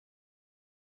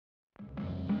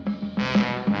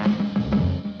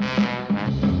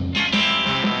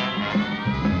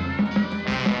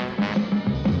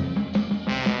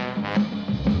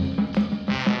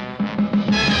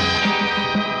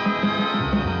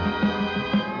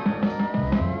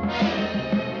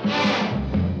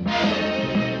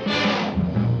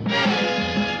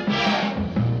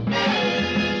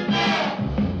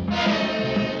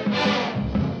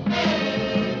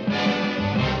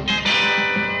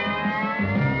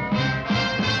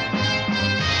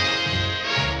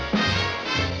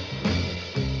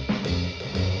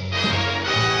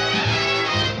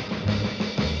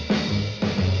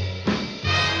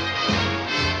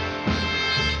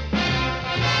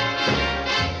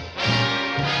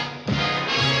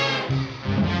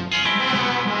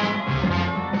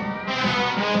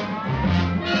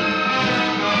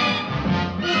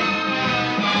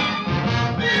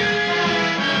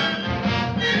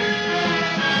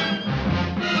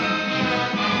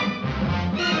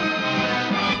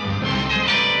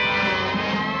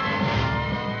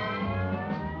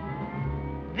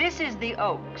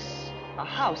Oaks, a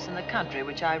house in the country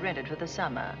which I rented for the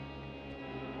summer.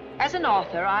 As an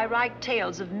author, I write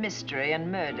tales of mystery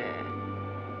and murder.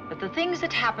 But the things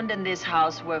that happened in this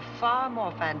house were far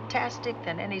more fantastic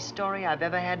than any story I've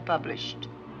ever had published.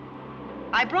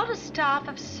 I brought a staff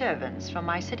of servants from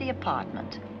my city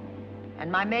apartment,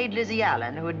 and my maid Lizzie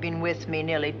Allen, who had been with me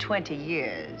nearly 20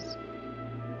 years.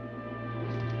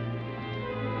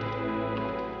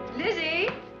 Lizzie?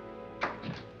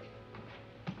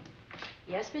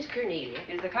 Yes, Miss Cornelia.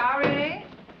 Is the car ready?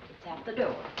 It's at the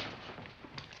door.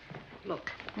 Look,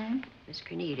 Miss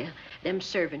Cornelia, them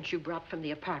servants you brought from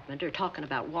the apartment are talking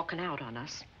about walking out on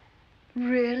us.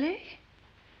 Really?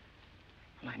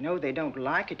 Well, I know they don't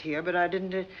like it here, but I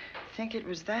didn't think it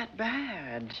was that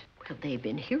bad. Well, they've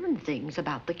been hearing things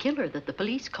about the killer that the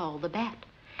police call the Bat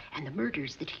and the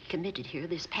murders that he committed here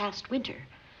this past winter.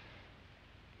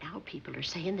 Now people are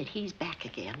saying that he's back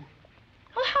again.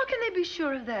 Well, how can they be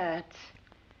sure of that?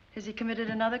 Has he committed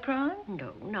another crime?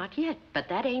 No, not yet, but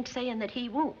that ain't saying that he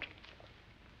won't.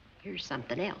 Here's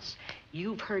something else.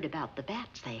 You've heard about the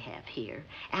bats they have here.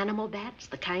 Animal bats,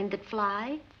 the kind that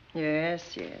fly.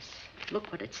 Yes, yes.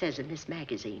 Look what it says in this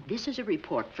magazine. This is a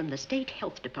report from the State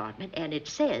Health Department, and it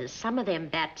says some of them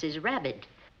bats is rabid.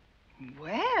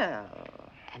 Well...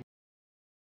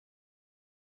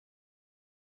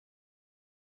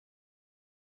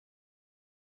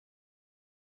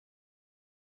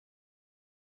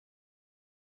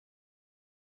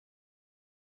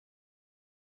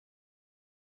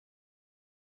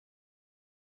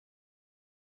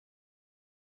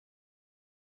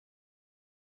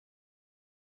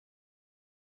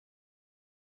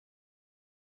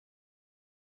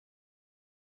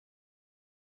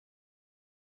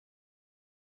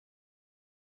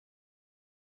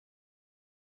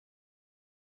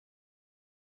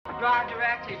 Drive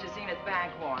directly to Zenith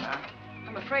Bank, Warner.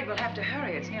 I'm afraid we'll have to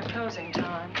hurry. It's near closing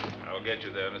time. I'll get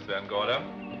you there, Miss Van Gorder.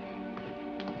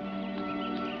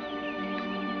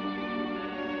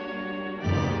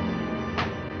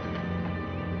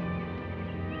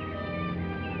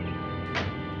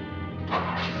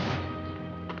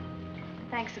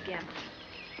 Thanks again.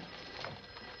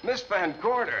 Miss Van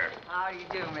Gorder. How do you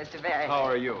do, Mr. Barry? How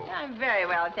are you? I'm very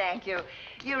well, thank you.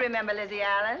 You remember Lizzie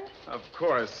Allen? Of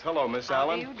course. Hello, Miss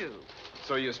Allen. How do you do?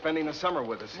 So you're spending the summer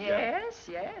with us again? Yes,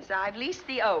 yes. I've leased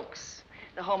the Oaks,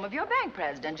 the home of your bank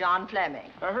president, John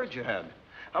Fleming. I heard you had.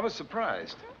 I was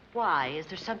surprised. Why? Is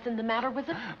there something the matter with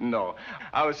it? No.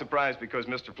 I was surprised because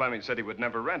Mr. Fleming said he would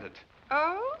never rent it.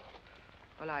 Oh?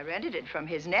 Well, I rented it from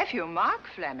his nephew, Mark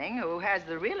Fleming, who has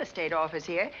the real estate office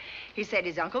here. He said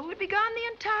his uncle would be gone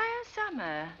the entire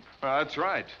summer. Well, that's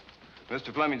right.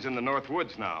 Mr. Fleming's in the North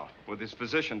Woods now with his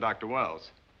physician, Dr.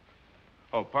 Wells.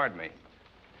 Oh, pardon me.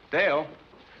 Dale,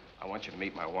 I want you to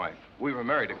meet my wife. We were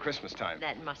married at Christmas time.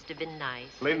 That must have been nice.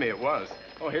 Believe me, it was.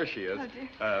 Oh, here she is.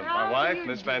 My wife,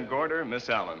 Miss Van Gorder, Miss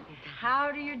Allen.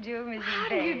 How do you do, Mrs. How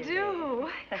do you do?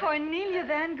 Cornelia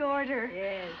Van Gorder.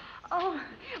 Yes. Oh,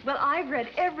 well, I've read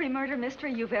every murder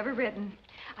mystery you've ever written.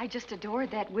 I just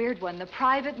adored that weird one, The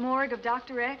Private Morgue of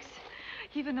Dr. X,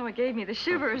 even though it gave me the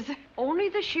shivers. Only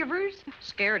the shivers?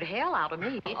 Scared hell out of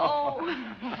me. Oh.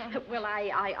 Well,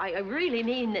 I really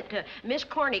mean that Miss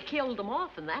Corney killed them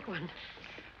off in that one.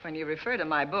 When you refer to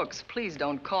my books, please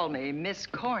don't call me Miss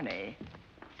Corney.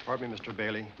 Pardon me, Mr.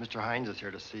 Bailey. Mr. Hines is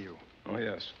here to see you. Oh,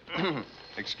 yes.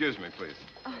 Excuse me, please.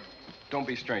 Oh. Don't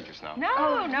be strangers now.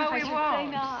 No, no, I we should won't.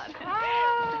 say not.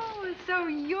 Oh, so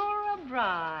you're a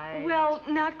bride. Well,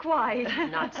 not quite.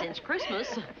 Not since Christmas.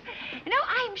 You know,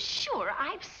 I'm sure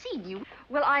I've seen you.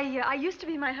 Well, I used to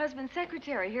be my husband's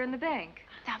secretary here in the bank.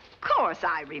 Of course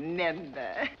I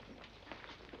remember.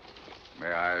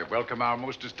 May I welcome our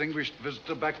most distinguished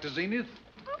visitor back to Zenith?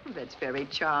 Oh, that's very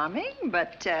charming,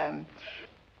 but,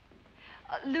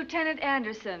 Lieutenant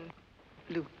Anderson.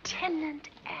 Lieutenant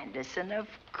Anderson, of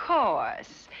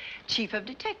course. Chief of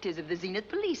Detectives of the Zenith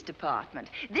Police Department.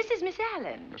 This is Miss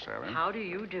Allen. Miss Allen? How do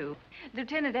you do?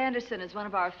 Lieutenant Anderson is one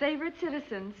of our favorite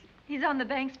citizens. He's on the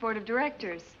bank's board of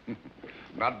directors.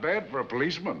 Not bad for a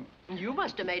policeman. You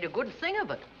must have made a good thing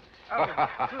of it. Oh,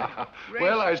 good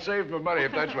Well, I gracious. saved my money,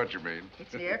 if that's what you mean.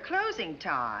 It's near closing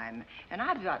time, and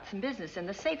I've got some business in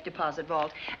the safe deposit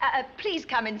vault. Please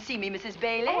come and see me, Mrs.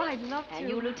 Bailey. Oh, I'd love to. And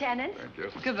you, Lieutenant. Thank you.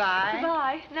 Goodbye.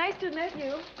 Goodbye. Nice to have met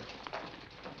you.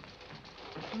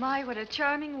 My, what a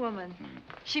charming woman.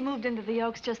 She moved into the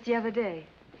Oaks just the other day.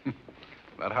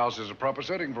 That house is a proper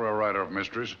setting for a writer of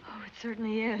mysteries. Oh, it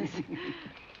certainly is.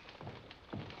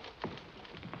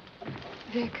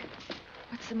 Vic,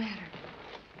 what's the matter?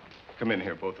 Come in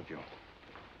here, both of you.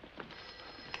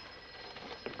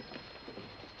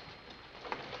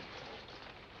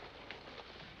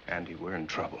 Andy, we're in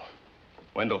trouble.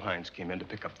 Wendell Hines came in to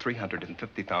pick up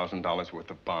 $350,000 worth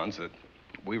of bonds that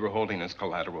we were holding as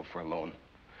collateral for a loan.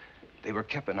 They were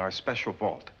kept in our special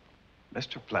vault.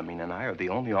 Mr. Fleming and I are the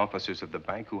only officers of the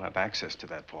bank who have access to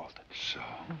that vault. So?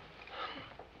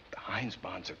 The Hines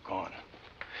bonds are gone.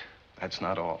 That's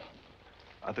not all.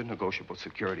 Other negotiable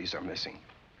securities are missing.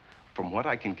 From what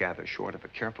I can gather, short of a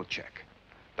careful check,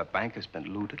 the bank has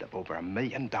been looted of over $1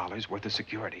 million worth of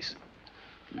securities.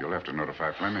 You'll have to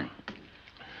notify Fleming.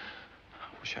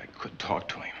 I wish I could talk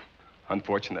to him.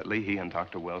 Unfortunately, he and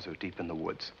Dr. Wells are deep in the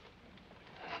woods.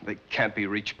 They can't be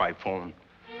reached by phone.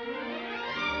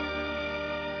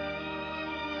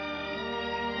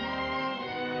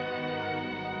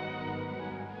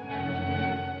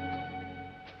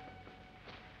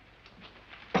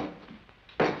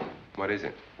 What is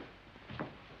it?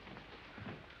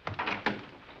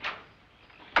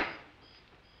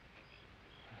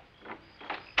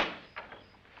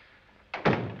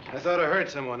 I thought I heard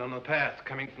someone on the path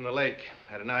coming from the lake.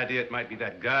 Had an idea it might be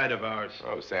that guide of ours.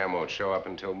 Oh, Sam won't show up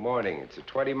until morning. It's a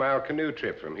 20-mile canoe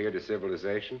trip from here to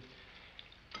civilization.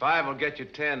 5 will get you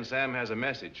 10. Sam has a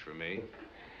message for me.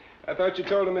 I thought you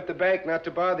told him at the bank not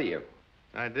to bother you.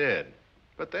 I did,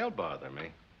 but they'll bother me.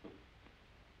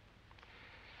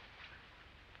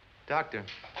 Doctor.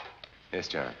 Yes,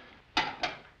 John.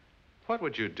 What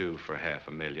would you do for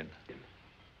 $500,000?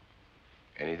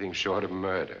 Anything short of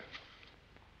murder.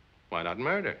 Why not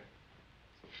murder?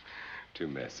 Too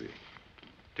messy.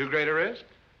 Too great a risk?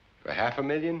 For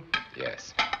 $500,000?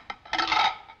 Yes.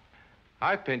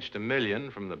 I pinched $1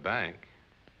 million from the bank.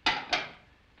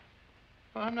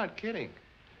 Well, I'm not kidding.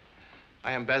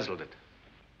 I embezzled it.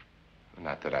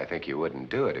 Not that I think you wouldn't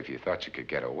do it if you thought you could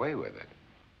get away with it.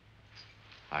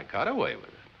 I got away with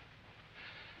it.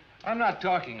 I'm not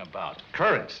talking about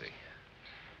currency.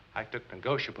 I took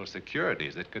negotiable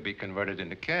securities that could be converted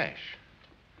into cash.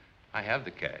 I have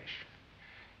the cash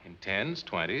in 10s,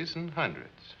 20s, and 100s.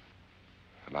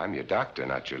 Well, I'm your doctor,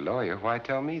 not your lawyer. Why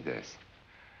tell me this?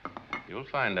 You'll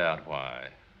find out why.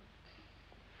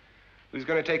 Who's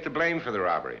going to take the blame for the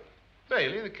robbery?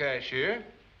 Bailey, the cashier.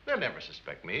 They'll never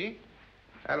suspect me.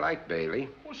 I like Bailey.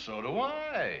 Well, so do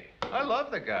I. I love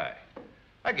the guy.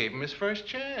 I gave him his first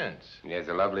chance. He has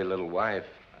a lovely little wife.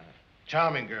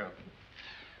 Charming girl.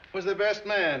 Was the best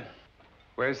man.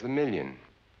 Where's the $1 million?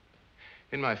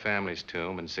 In my family's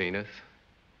tomb in Zenith.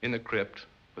 In the crypt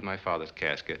with my father's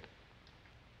casket.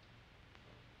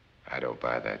 I don't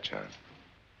buy that, John.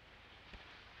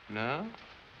 No?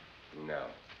 No.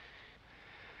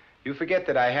 You forget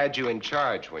that I had you in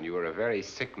charge when you were a very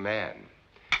sick man.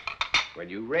 When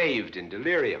you raved in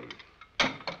delirium.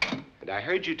 And I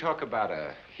heard you talk about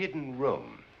a hidden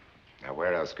room. Now,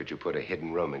 where else could you put a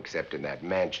hidden room except in that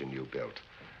mansion you built?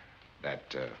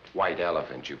 That white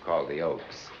elephant you call the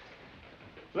Oaks.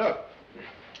 Look,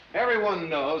 everyone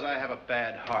knows I have a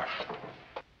bad heart.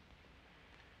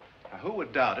 Now, who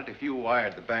would doubt it if you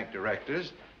wired the bank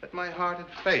directors that my heart had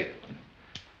failed?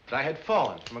 That I had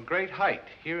fallen from a great height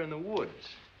here in the woods.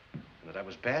 And that I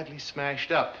was badly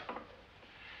smashed up.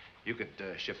 You could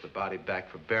ship the body back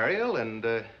for burial and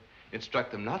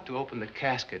instruct them not to open the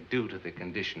casket due to the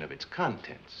condition of its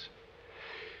contents.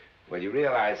 Well, you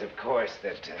realize, of course,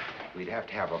 that we'd have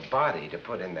to have a body to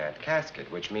put in that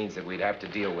casket, which means that we'd have to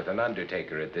deal with an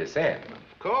undertaker at this end.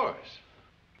 Of course.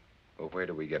 Well, where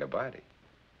do we get a body?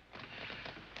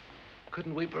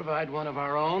 Couldn't we provide one of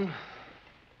our own?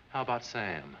 How about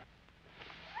Sam?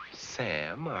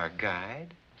 Sam, our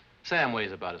guide? Sam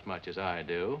weighs about as much as I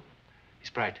do. He's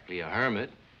practically a hermit.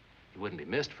 He wouldn't be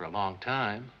missed for a long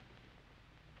time.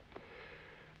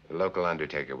 The local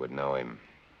undertaker would know him.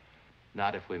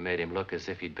 Not if we made him look as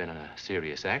if he'd been in a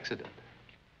serious accident.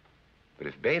 But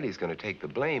if Bailey's going to take the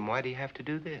blame, why'd he have to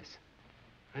do this?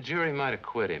 A jury might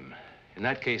acquit him. In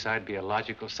that case, I'd be a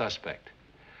logical suspect.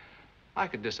 I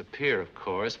could disappear, of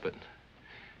course, but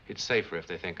it's safer if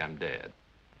they think I'm dead.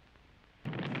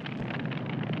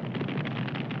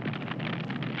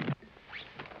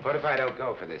 What if I don't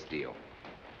go for this deal?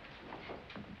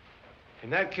 In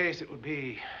that case, it would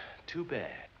be too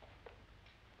bad.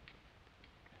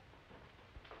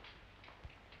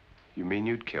 You mean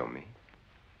you'd kill me?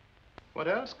 What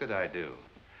else could I do?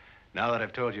 Now that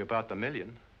I've told you about the $1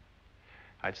 million,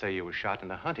 I'd say you were shot in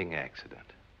a hunting accident.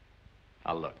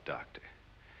 Now, look, Doctor,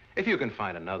 if you can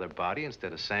find another body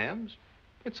instead of Sam's,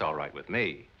 it's all right with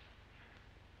me.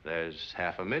 There's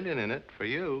 $500,000 in it for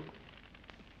you.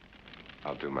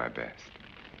 I'll do my best.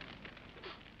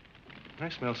 I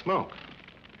smell smoke.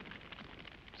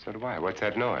 So do I. What's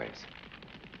that noise?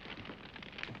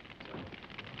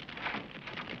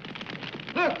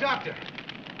 Look, Doctor,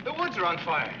 the woods are on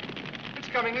fire. It's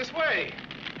coming this way.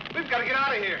 We've got to get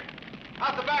out of here.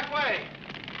 Out the back way.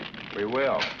 We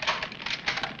will.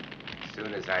 As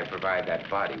soon as I provide that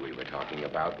body we were talking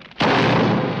about.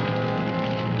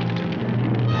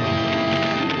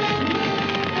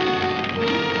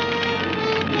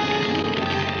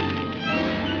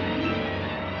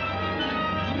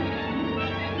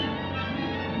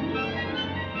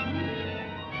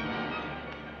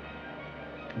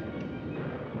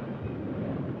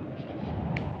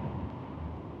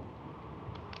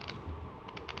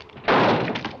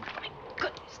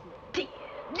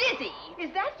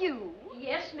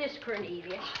 Yes, Miss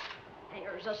Cornelia.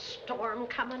 There's a storm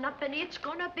coming up, and it's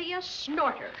gonna be a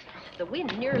snorter. The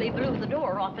wind nearly blew the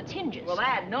door off its hinges. Well,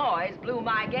 that noise blew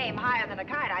my game higher than a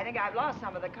kite. I think I've lost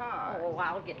some of the cars. Oh,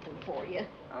 I'll get them for you.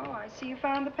 Oh, I see you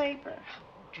found the paper.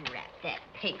 Drat that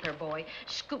paper boy,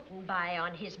 scooting by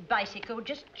on his bicycle,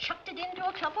 just chucked it into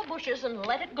a clump of bushes and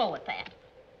let it go at that.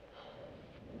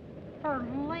 For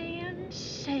land's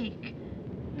sake,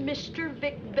 Mr.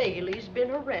 Vic Bailey's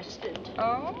been arrested.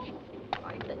 Oh?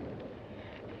 I think.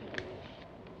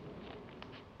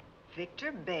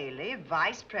 Victor Bailey,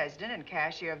 vice president and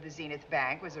cashier of the Zenith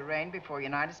Bank, was arraigned before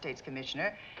United States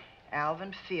Commissioner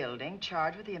Alvin Fielding,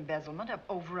 charged with the embezzlement of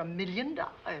over $1 million.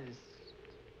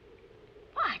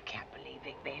 I can't believe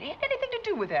Vic Bailey had anything to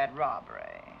do with that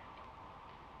robbery.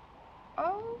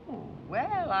 Oh,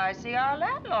 well, I see our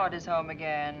landlord is home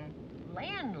again.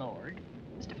 Landlord?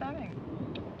 Mr. Fleming.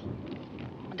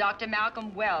 Dr.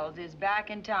 Malcolm Wells is back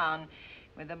in town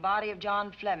with the body of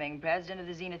John Fleming, president of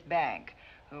the Zenith Bank,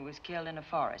 who was killed in a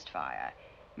forest fire.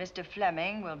 Mr.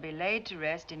 Fleming will be laid to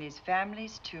rest in his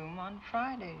family's tomb on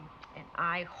Friday. And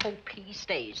I hope he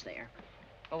stays there.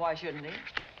 Well, why shouldn't he?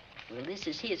 Well, this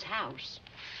is his house.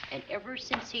 And ever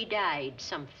since he died,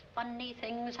 some funny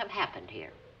things have happened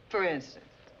here. For instance?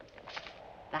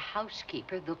 The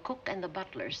housekeeper, the cook, and the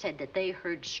butler said that they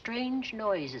heard strange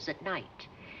noises at night.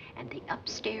 And the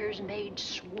upstairs maid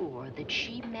swore that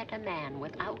she met a man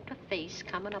without a face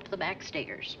coming up the back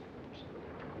stairs.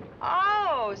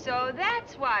 Oh, so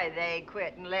that's why they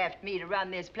quit and left me to run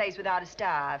this place without a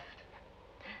staff.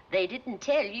 They didn't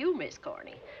tell you, Miss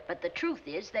Corney, but the truth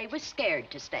is they were scared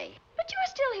to stay. But you're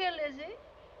still here, Lizzie.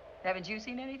 Haven't you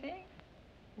seen anything?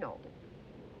 No.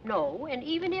 No, and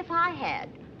even if I had,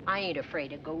 I ain't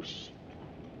afraid of ghosts.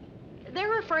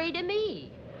 They're afraid of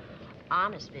me.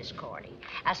 Honest, Miss Corney,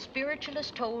 a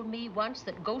spiritualist told me once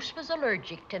that ghosts was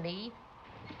allergic to me.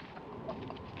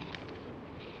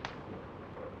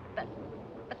 But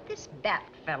this Bat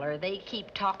feller they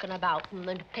keep talking about in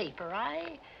the paper,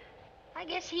 I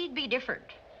guess he'd be different.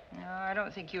 No, I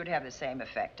don't think you'd have the same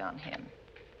effect on him.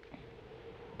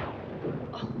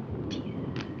 Oh, dear.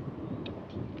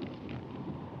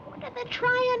 What are they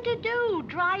trying to do?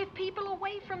 Drive people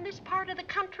away from this part of the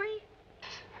country?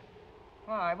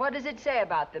 Why, what does it say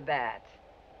about the bat?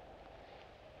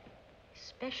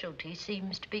 Specialty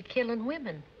seems to be killing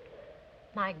women.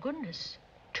 My goodness,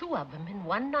 2 of them in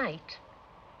one night.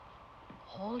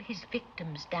 All his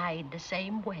victims died the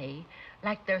same way,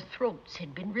 like their throats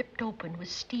had been ripped open with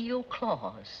steel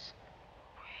claws.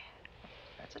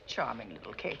 That's a charming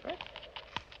little caper.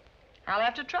 I'll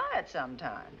have to try it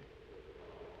sometime.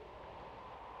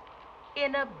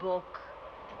 In a book.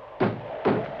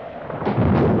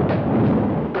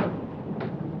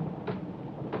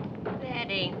 That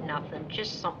ain't nothing,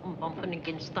 just something bumping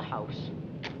against the house.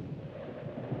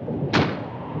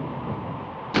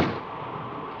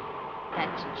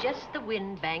 That's just the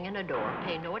wind banging a door.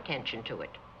 Pay no attention to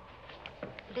it.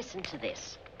 Listen to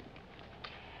this.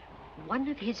 One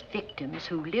of his victims,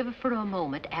 who lived for a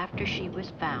moment after she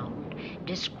was found,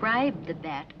 described the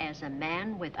bat as a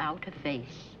man without a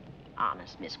face.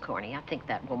 Honest, Miss Corney, I think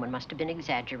that woman must have been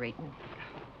exaggerating.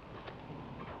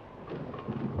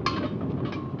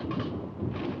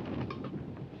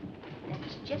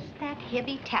 That's just that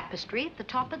heavy tapestry at the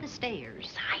top of the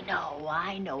stairs. I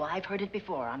know. I've heard it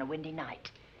before on a windy night.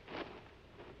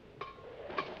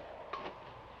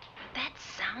 That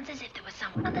sounds as if there was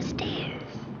someone on the stairs.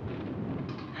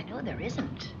 I know there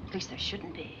isn't. At least there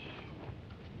shouldn't be.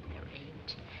 There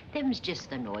ain't. Them's just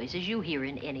the noises you hear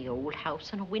in any old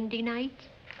house on a windy night.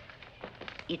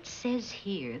 It says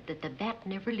here that the bat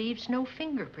never leaves no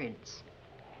fingerprints.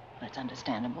 That's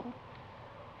understandable.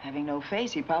 Having no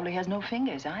face, he probably has no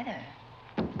fingers either.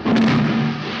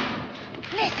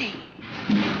 Lizzie!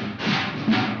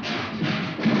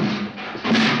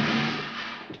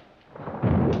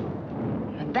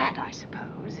 And that, I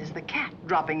suppose, is the cat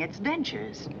dropping its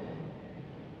dentures.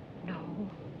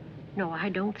 No, I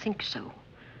don't think so.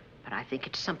 But I think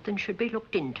it's something should be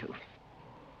looked into.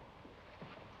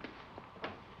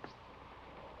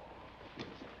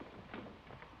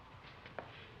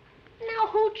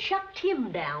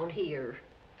 him down here.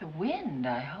 The wind,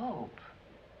 I hope.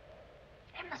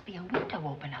 There must be a window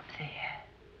open up there.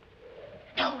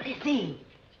 No, Lizzie.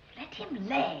 Let him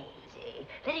lay.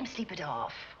 Let him sleep it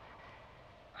off.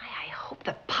 I hope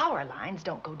the power lines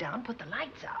don't go down, put the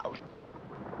lights out.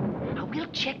 Now, we'll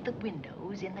check the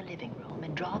windows in the living room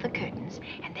and draw the curtains,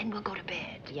 and then we'll go to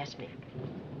bed. Yes, ma'am.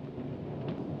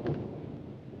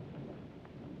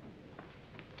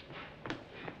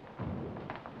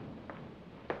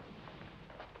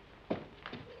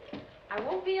 I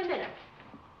won't be a minute.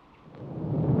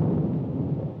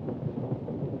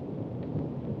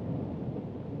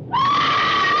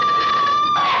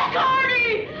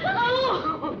 Gordy!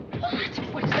 Oh!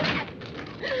 What is that?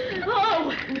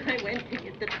 Oh, when I went to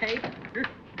get the tape,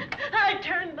 I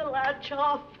turned the latch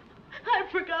off. I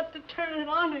forgot to turn it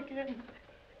on again.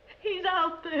 He's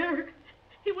out there.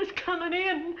 He was coming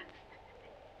in.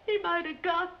 He might have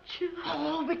got you.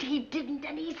 Oh, but he didn't,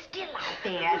 and he's still out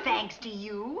there, thanks to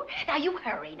you. Now, you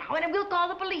hurry now, and we'll call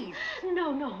the police.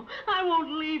 No, I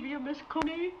won't leave you, Miss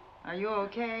Coney. Are you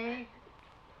okay?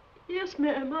 Yes,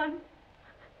 ma'am,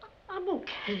 I'm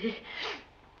okay.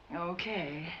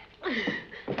 Okay.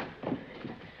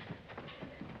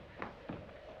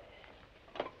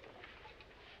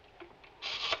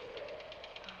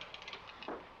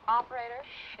 Operator?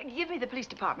 Give me the police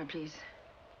department, please.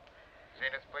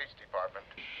 Zenith Police Department.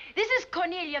 This is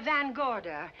Cornelia Van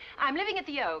Gorder. I'm living at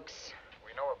the Oaks.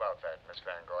 We know about that, Miss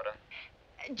Van Gorder.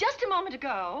 Just a moment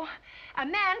ago, a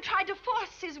man tried to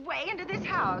force his way into this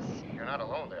house. You're not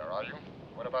alone there, are you?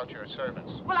 What about your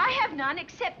servants? Well, I have none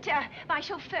except my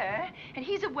chauffeur, and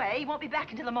he's away. He won't be back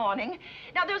until the morning.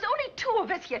 Now, there's only 2 of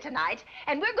us here tonight,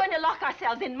 and we're going to lock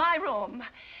ourselves in my room.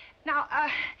 Now,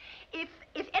 if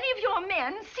any of your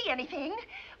men see anything,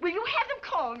 will you have them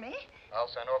call me? I'll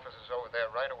send officers over there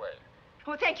right away.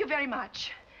 Oh, thank you very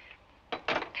much.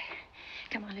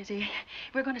 Come on, Lizzie.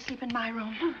 We're going to sleep in my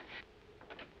room.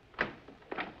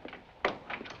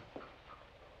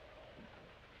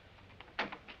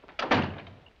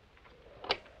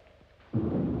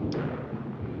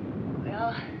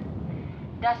 Well,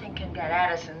 nothing can get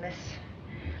at us in this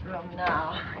room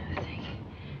now, I think.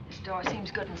 This door seems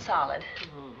good and solid.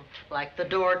 Like the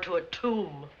door to a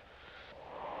tomb.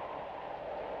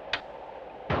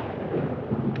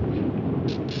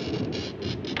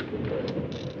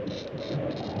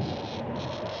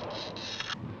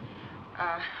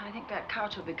 I think that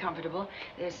couch will be comfortable.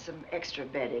 There's some extra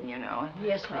bedding, you know. In the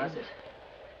Yes, ma'am. closet.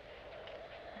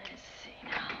 Let's see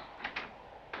now.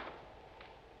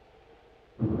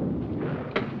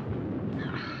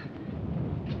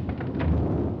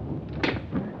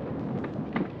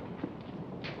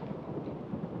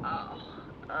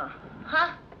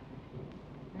 Huh?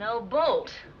 No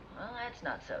bolt. Well, that's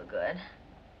not so good.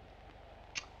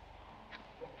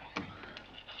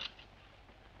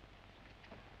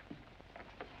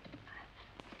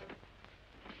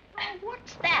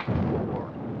 What's that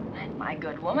for? That, my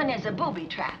good woman, is a booby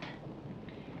trap.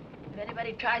 If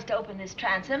anybody tries to open this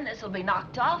transom, this will be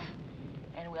knocked off,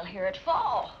 and we'll hear it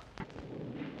fall.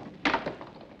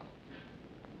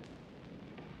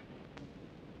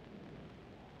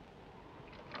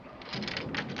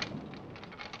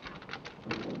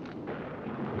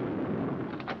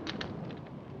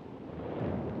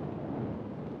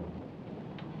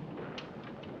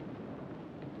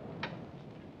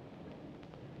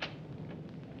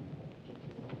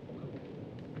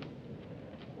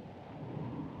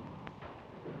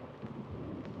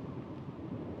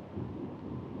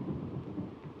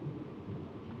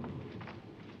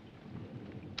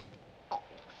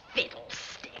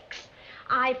 Fiddlesticks.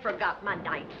 I forgot my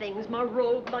night things, my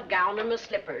robe, my gown, and my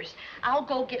slippers. I'll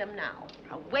go get 'em now.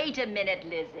 Now, wait a minute,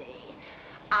 Lizzie.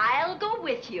 I'll go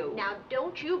with you. Now,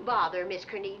 don't you bother, Miss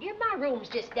Cornelia. My room's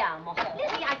just down the hall.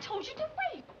 Lizzie, I told you to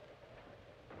wait.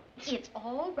 It's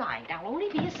all right. I'll only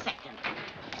be a second.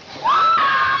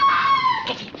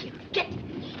 Get in here. Get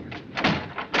in here.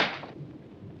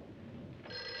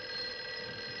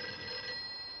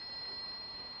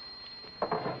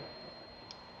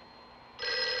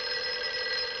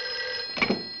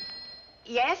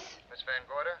 Yes? Miss Van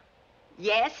Gorder?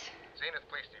 Yes? Zenith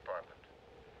Police Department.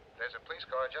 There's a police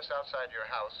car just outside your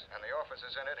house, and the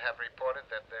officers in it have reported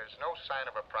that there's no sign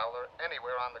of a prowler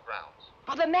anywhere on the grounds.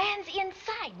 Well, the man's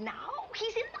inside now.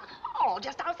 He's in the hall,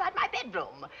 just outside my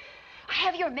bedroom.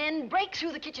 Have your men break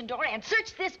through the kitchen door and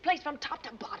search this place from top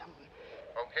to bottom.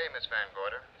 Okay, Miss Van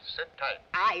Gorder. Sit tight.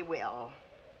 I will.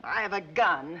 I have a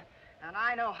gun, and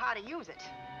I know how to use it.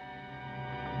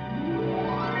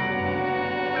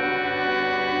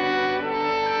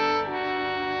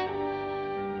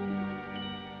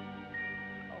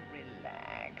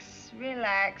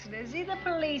 relax, Lizzie. The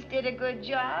police did a good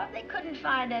job. They couldn't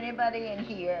find anybody in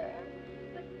here.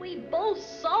 But we both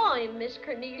saw him, Miss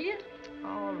Cornelia.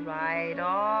 All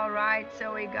right,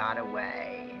 so he got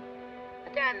away.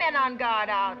 But there are men on guard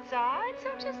outside,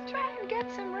 so just try and get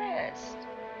some rest.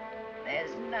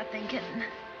 There's nothing can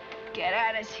get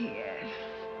at us here.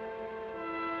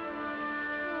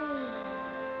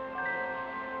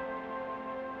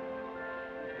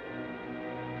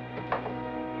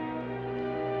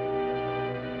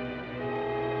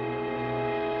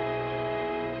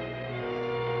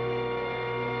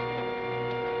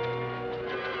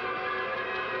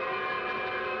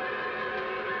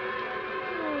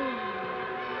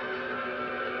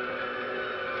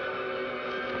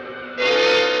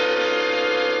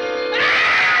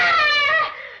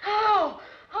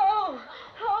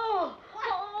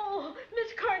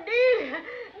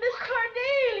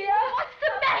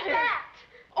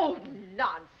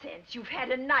 You've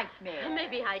had a nightmare.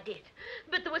 Maybe I did.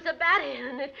 But there was a bat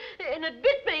and it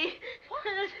bit me.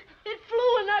 It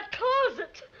flew in that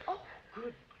closet. Oh,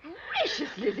 good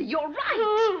gracious, Lizzie, you're right.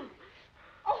 Oh.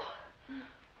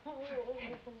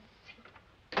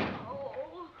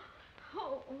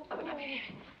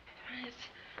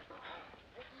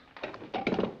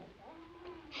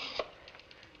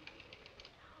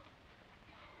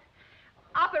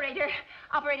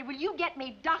 Operator, will you get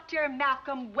me Dr.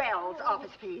 Malcolm Wells'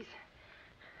 office, please?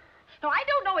 No, I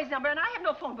don't know his number, and I have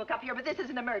no phone book up here, but this is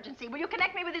an emergency. Will you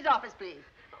connect me with his office, please?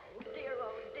 Oh,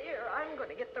 dear, I'm going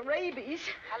to get the rabies.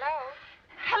 Hello?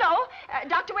 Hello?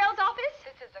 Dr. Wells' office?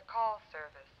 This is a call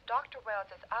service. Dr. Wells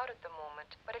is out at the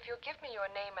moment, but if you'll give me your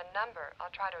name and number,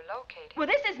 I'll try to locate him. Well,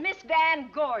 this is Miss Van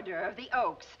Gorder of the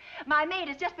Oaks. My maid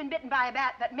has just been bitten by a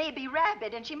bat that may be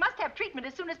rabid, and she must have treatment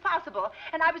as soon as possible.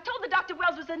 And I was told that Dr.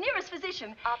 Wells was the nearest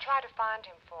physician. I'll try to find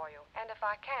him for you, and if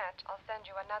I can't, I'll send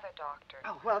you another doctor.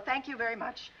 Oh, well, thank you very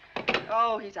much.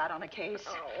 Oh, he's out on a case.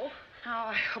 Oh. Oh,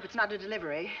 I hope it's not a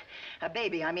delivery. A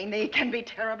baby, I mean. They can be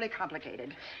terribly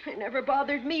complicated. It never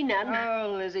bothered me none.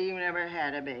 Oh, Lizzie, you never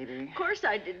had a baby. Of course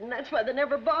I didn't. That's why they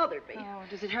never bothered me. Oh,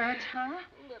 does it hurt, huh?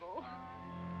 Little.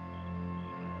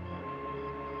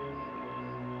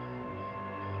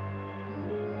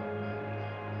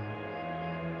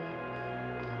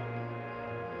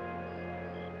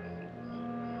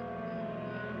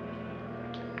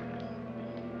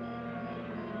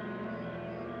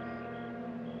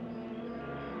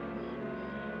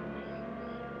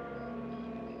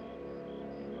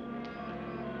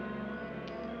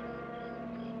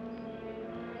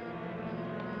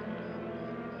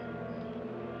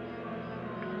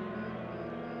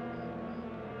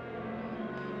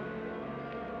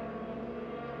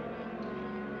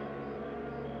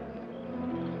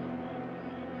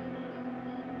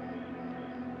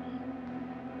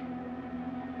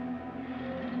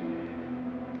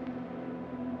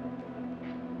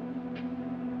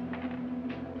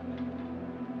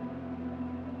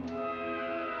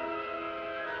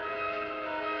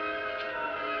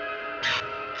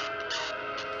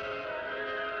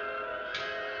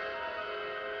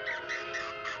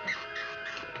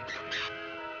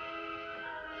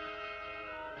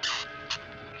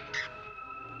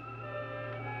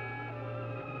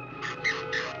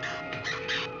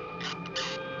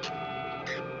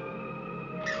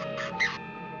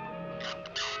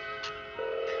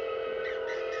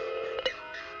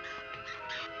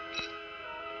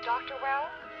 Dr.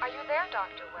 Wells? Are you there,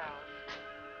 Dr. Wells?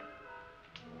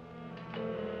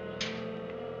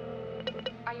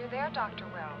 Are you there, Dr.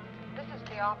 Wells? This is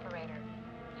the operator.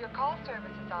 Your call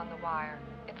service is on the wire.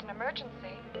 It's an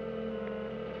emergency.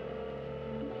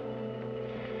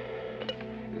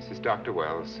 This is Dr.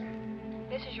 Wells.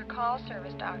 This is your call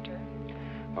service, Doctor.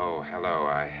 Oh, hello.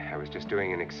 I was just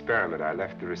doing an experiment. I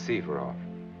left the receiver off.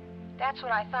 That's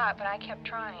what I thought, but I kept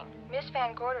trying. Miss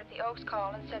Van Gorder at the Oaks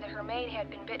called and said that her maid had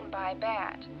been bitten by a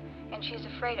bat, and she's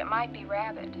afraid it might be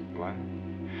rabid. What?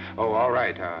 Oh, all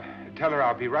right. Tell her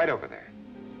I'll be right over there.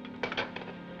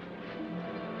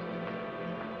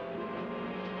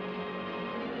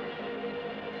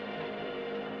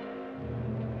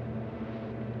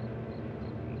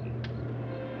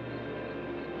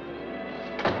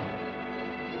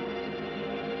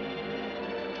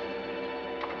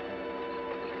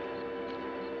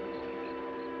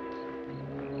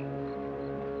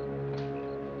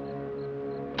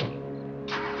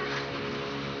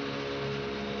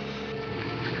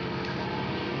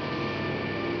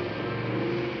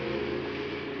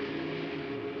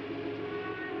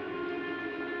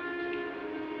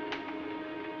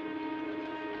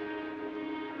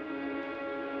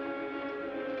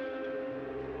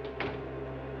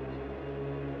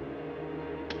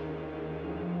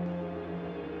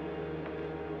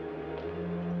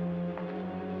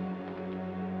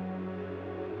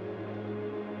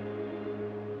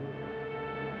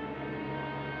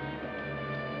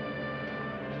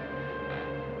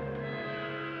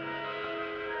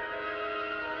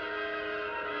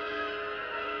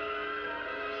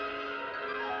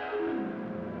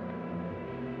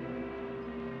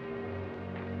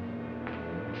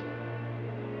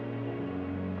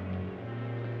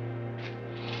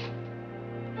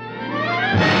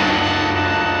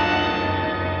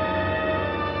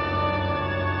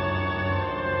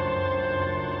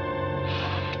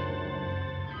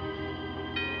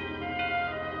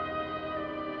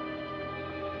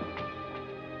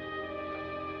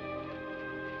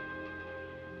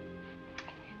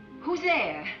 Who's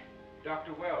there?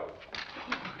 Dr. Wells.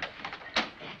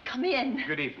 Come in.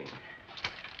 Good evening.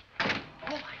 Oh,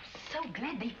 I'm so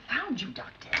glad they found you,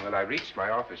 Doctor. Well, I reached my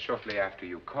office shortly after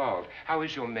you called. How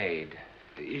is your maid?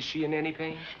 Is she in any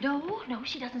pain? No,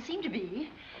 she doesn't seem to be.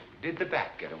 Did the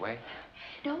bat get away?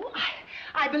 No,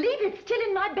 I believe it's still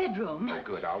in my bedroom. Oh,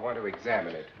 good. I'll want to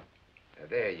examine it.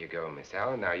 There you go, Miss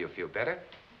Allen. Now you feel better?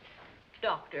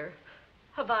 Doctor,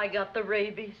 have I got the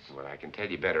rabies? Well, I can tell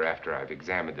you better after I've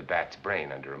examined the bat's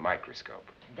brain under a microscope.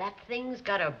 That thing's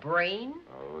got a brain?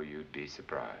 Oh, you'd be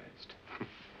surprised.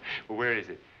 Well, where is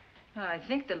it? I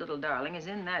think the little darling is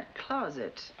in that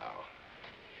closet. Oh.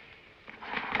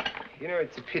 You know,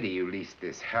 it's a pity you leased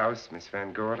this house, Miss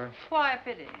Van Gorder. Why a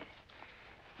pity?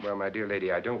 Well, my dear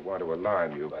lady, I don't want to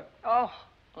alarm you, but... Oh,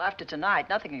 well, after tonight,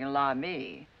 nothing can alarm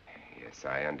me. Yes,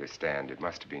 I understand. It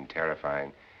must have been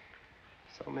terrifying.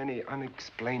 So many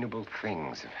unexplainable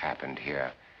things have happened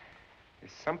here.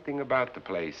 There's something about the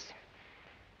place.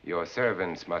 Your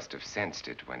servants must have sensed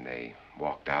it when they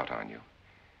walked out on you.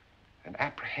 An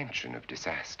apprehension of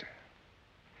disaster.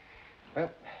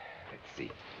 Well, let's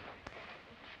see.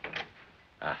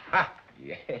 Aha!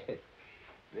 Yes.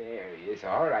 There he is.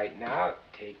 All right, now,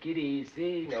 take it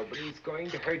easy. Nobody's going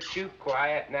to hurt you.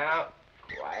 Quiet now.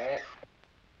 Quiet.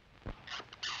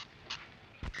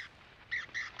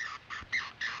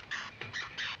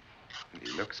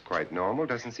 He looks quite normal.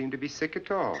 Doesn't seem to be sick at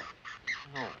all.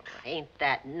 Oh, ain't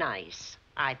that nice?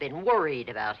 I've been worried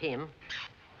about him.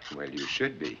 Well, you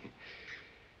should be.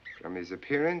 From his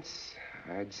appearance,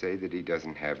 I'd say that he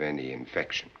doesn't have any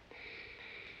infection.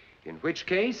 In which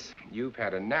case, you've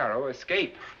had a narrow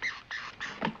escape.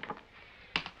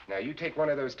 Now, you take one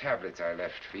of those tablets I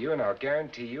left for you, and I'll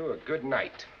guarantee you a good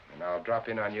night. And I'll drop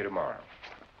in on you tomorrow.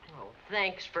 Oh,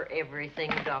 thanks for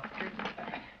everything, Doctor.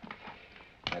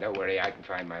 Now, don't worry, I can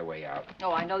find my way out.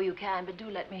 Oh, I know you can, but do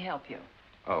let me help you.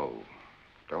 Oh,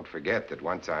 don't forget that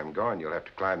once I'm gone, you'll have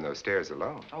to climb those stairs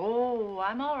alone. Oh,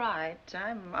 I'm all right.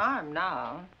 I'm armed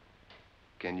now.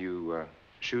 Can you,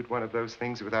 shoot one of those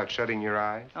things without shutting your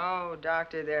eyes? Oh,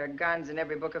 Doctor, there are guns in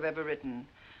every book I've ever written.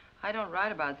 I don't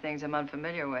write about things I'm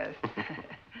unfamiliar with.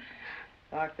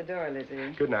 Lock the door,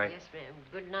 Lizzie. Good night. Yes, ma'am.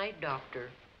 Good night, Doctor.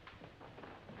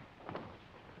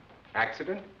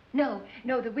 Accident? No,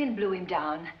 the wind blew him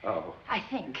down. Oh. I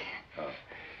think. Oh.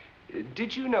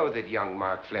 Did you know that young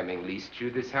Mark Fleming leased you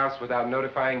this house without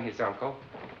notifying his uncle?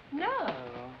 No,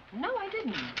 I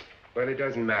didn't. Well, it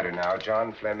doesn't matter now.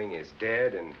 John Fleming is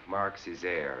dead and Mark's his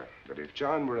heir. But if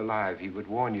John were alive, he would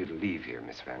warn you to leave here,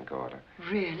 Miss Van Gorder.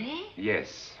 Really?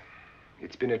 Yes.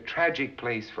 It's been a tragic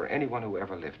place for anyone who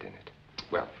ever lived in it.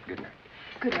 Well, good night.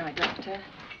 Good night, Doctor.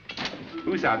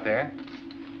 Who's out there?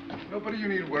 Nobody you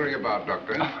need worry about,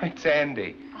 Doctor. Oh, it's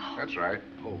Andy. Oh. That's right.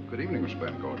 Oh, good evening, Miss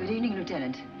Van Gorder. Good evening,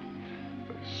 Lieutenant.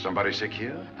 Is somebody sick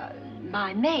here?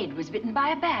 My maid was bitten by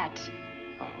a bat.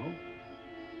 Oh?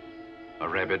 A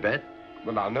rabid bat?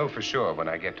 Well, I'll know for sure when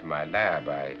I get to my lab.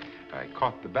 I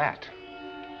caught the bat.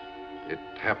 It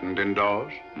happened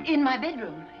indoors? In my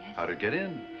bedroom. Yes. How'd it get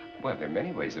in? Well, there are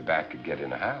many ways a bat could get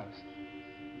in a house.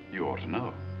 You ought to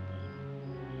know.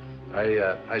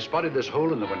 I spotted this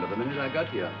hole in the window the minute I got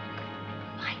here.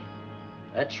 Why?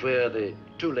 That's where the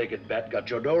two-legged bat got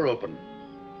your door open.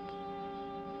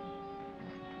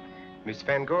 Miss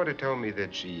Van Gorder told me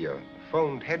that she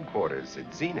phoned headquarters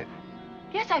at Zenith.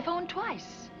 Yes, I phoned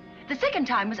twice. The second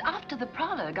time was after the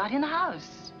prowler got in the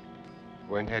house.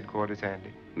 Weren't headquarters,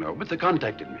 Andy? No, but they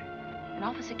contacted me. An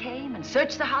officer came and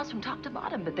searched the house from top to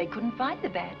bottom, but they couldn't find the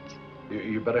bat.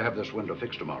 You better have this window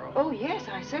fixed tomorrow. Oh, yes,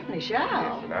 I certainly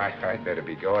shall. Listen, I'd better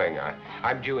be going.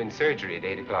 I'm due in surgery at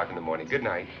 8 o'clock in the morning. Good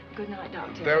night. Good night,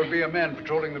 Doctor. There'll be a man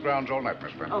patrolling the grounds all night,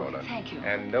 Miss Van Oh, Gorder. thank you.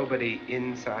 And nobody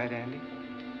inside, Andy?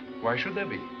 Why should there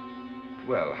be?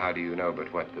 Well, how do you know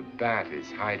but what the bat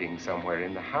is hiding somewhere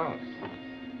in the house?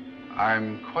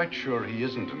 I'm quite sure he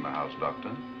isn't in the house,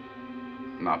 Doctor.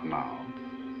 Not now.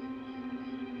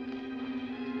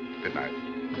 Good night.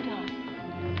 Good night.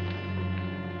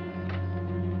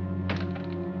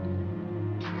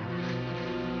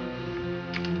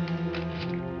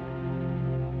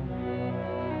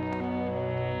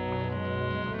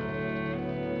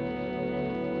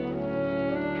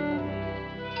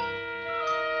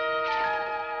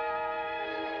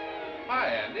 Hi,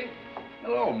 Andy.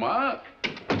 Hello, Mark.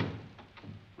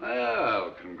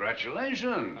 Well,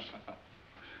 congratulations.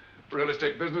 Real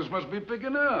estate business must be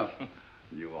picking up.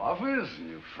 New office,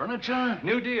 new furniture.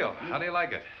 New deal. How do you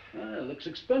like it? It looks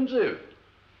expensive.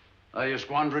 Are you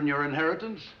squandering your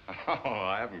inheritance? Oh,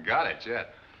 I haven't got it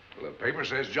yet. Well, the paper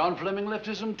says John Fleming left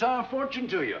his entire fortune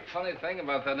to you. Funny thing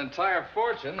about that entire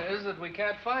fortune is that we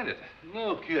can't find it.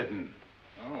 No kidding.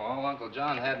 Oh, all Uncle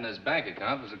John had in his bank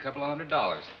account was a couple of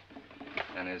 $100.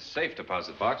 And his safe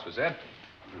deposit box was empty.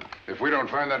 If we don't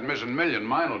find that missing million,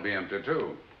 mine will be empty,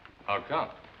 too. How come?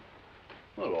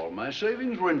 Well, all my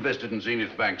savings were invested in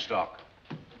Zenith Bank stock.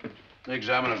 The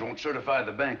examiners won't certify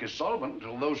the bank is solvent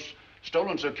until those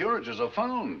stolen securities are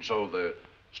found. So the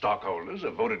stockholders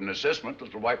have voted an assessment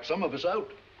that'll wipe some of us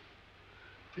out.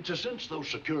 It's a since those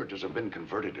securities have been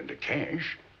converted into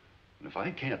cash. And if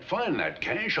I can't find that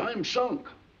cash, I'm sunk.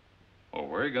 Well,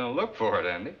 where are you going to look for it,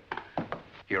 Andy?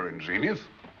 Here in Zenith.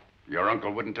 Your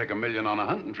uncle wouldn't take $1 million on a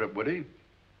hunting trip, would he?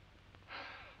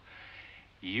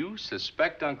 You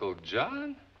suspect Uncle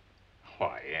John?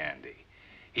 Why, Andy,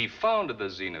 he founded the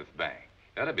Zenith Bank.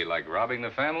 That'd be like robbing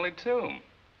the family tomb.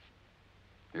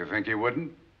 You think he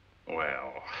wouldn't?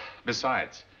 Well,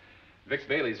 besides, Vic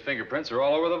Bailey's fingerprints are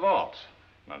all over the vault.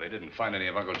 Now, they didn't find any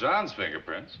of Uncle John's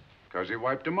fingerprints. Because he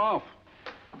wiped them off.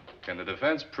 Can the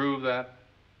defense prove that?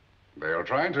 They'll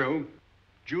try to.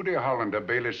 Judy Hollander,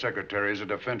 Bailey's secretary, is a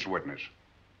defense witness.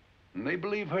 And they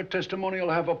believe her testimony will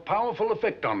have a powerful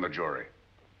effect on the jury.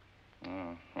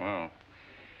 Oh, well,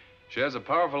 she has a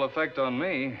powerful effect on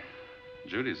me.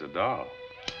 Judy's a doll.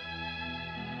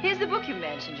 Here's the book you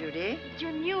mentioned, Judy. It's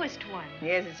your newest one.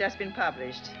 Yes, it's just been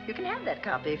published. You can have that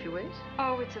copy if you wish.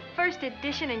 Oh, it's a first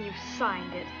edition and you've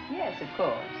signed it. Yes, of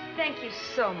course. Thank you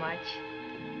so much.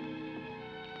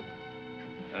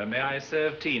 May I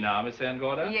serve tea now, Miss Van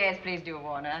Gorder? Yes, please do,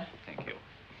 Warner. Thank you.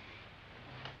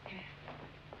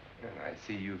 Well, I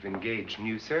see you've engaged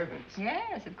new servants.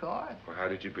 Yes, of course. Well, how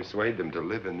did you persuade them to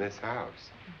live in this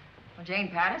house? Well, Jane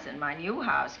Patterson, my new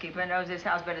housekeeper, knows this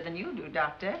house better than you do,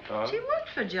 Doctor. Oh? She worked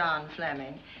for John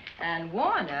Fleming. And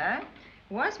Warner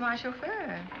was my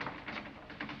chauffeur.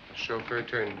 Chauffeur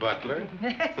turned butler?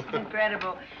 It's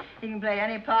incredible. He can play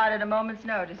any part at a moment's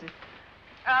notice.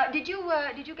 Did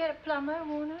you get a plumber,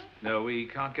 Warner? No, we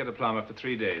can't get a plumber for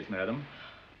 3 days, madam.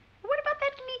 What about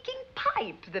that leaking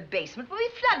pipe? The basement will be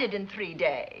flooded in 3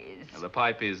 days. The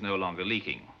pipe is no longer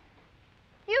leaking.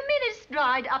 You mean it's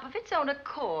dried up of its own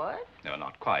accord? No,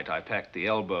 not quite. I packed the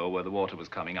elbow where the water was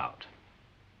coming out.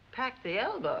 Packed the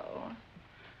elbow?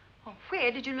 Oh,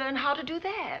 where did you learn how to do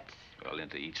that? Well,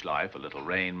 into each life, a little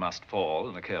rain must fall,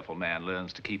 and a careful man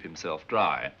learns to keep himself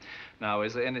dry. Now,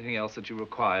 is there anything else that you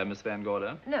require, Miss Van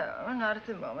Gorder? No, not at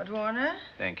the moment, Warner.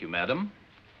 Thank you, madam.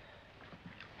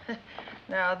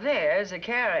 Now, there's a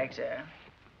character.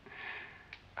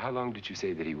 How long did you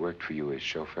say that he worked for you as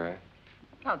chauffeur?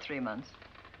 About 3 months.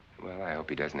 Well, I hope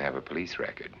he doesn't have a police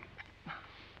record.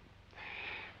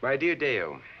 My dear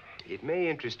Dale, it may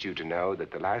interest you to know that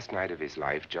the last night of his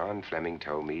life, John Fleming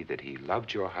told me that he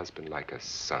loved your husband like a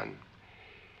son.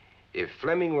 If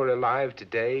Fleming were alive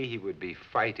today, he would be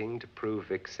fighting to prove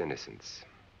Vic's innocence.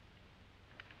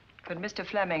 Could Mr.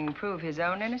 Fleming prove his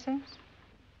own innocence?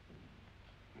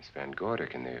 Miss Van Gorder,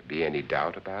 can there be any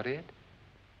doubt about it?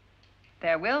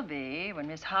 There will be when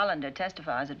Miss Hollander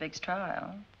testifies at Vic's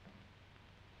trial.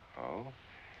 Oh?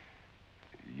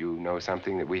 You know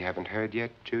something that we haven't heard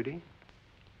yet, Judy?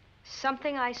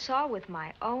 Something I saw with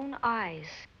my own eyes.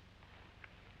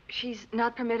 She's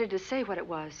not permitted to say what it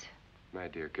was. My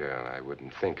dear girl, I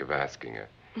wouldn't think of asking her.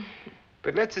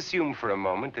 But let's assume for a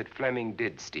moment that Fleming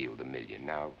did steal the $1 million.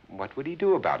 Now, what would he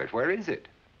do about it? Where is it?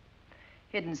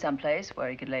 Hidden someplace where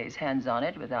he could lay his hands on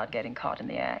it without getting caught in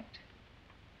the act.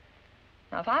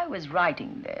 Now, if I was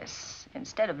writing this,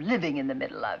 instead of living in the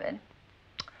middle of it,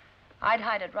 I'd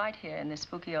hide it right here in this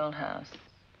spooky old house.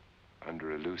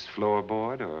 Under a loose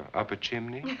floorboard or up a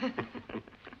chimney?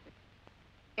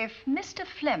 If Mr.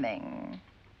 Fleming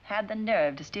had the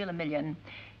nerve to steal $1 million,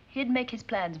 he'd make his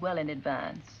plans well in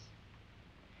advance.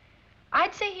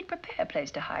 I'd say he'd prepare a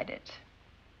place to hide it.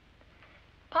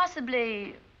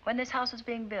 Possibly when this house was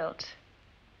being built.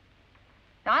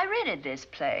 Now, I rented this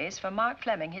place from Mark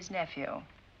Fleming, his nephew.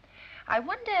 I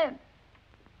wonder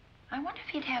if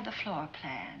he'd have the floor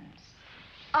plans.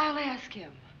 I'll ask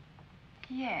him.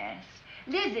 Yes.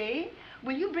 Lizzie,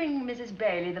 will you bring Mrs.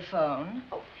 Bailey the phone?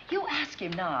 Oh, you ask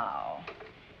him now.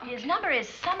 Okay. His number is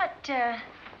Summit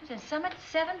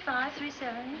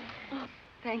 7537. Oh,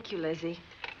 thank you, Lizzie.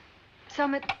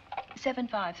 Summit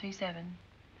 7537.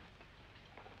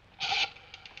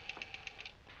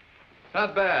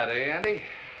 Not bad, eh, Andy?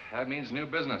 That means new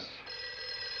business.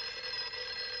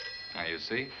 Now, you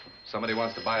see, somebody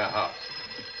wants to buy a house.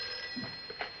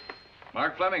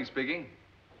 Mark Fleming speaking.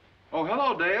 Oh,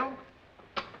 hello, Dale.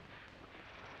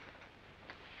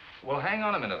 Well, hang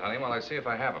on a minute, honey, while I see if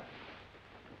I have him.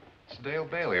 It's Dale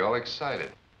Bailey, all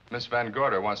excited. Miss Van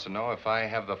Gorder wants to know if I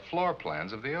have the floor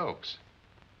plans of the Oaks.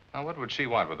 Now, what would she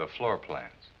want with the floor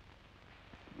plans?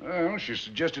 Well, she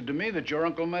suggested to me that your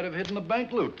uncle might have hidden the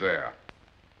bank loot there.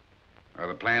 Are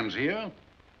the plans here?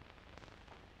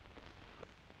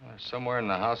 Somewhere in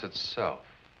the house itself.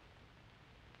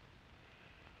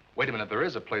 Wait a minute, there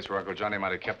is a place where Uncle Johnny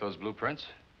might have kept those blueprints.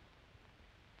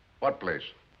 What place?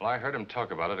 Well, I heard him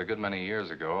talk about it a good many years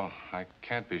ago. I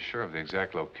can't be sure of the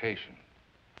exact location.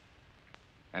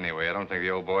 Anyway, I don't think the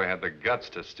old boy had the guts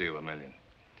to steal $1 million.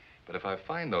 But if I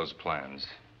find those plans,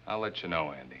 I'll let you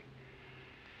know, Andy.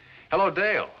 Hello,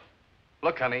 Dale.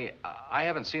 Look, honey, I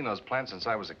haven't seen those plans since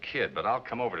I was a kid, but I'll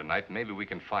come over tonight and maybe we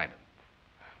can find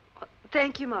them.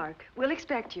 Thank you, Mark. We'll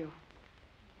expect you.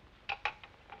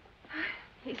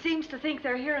 He seems to think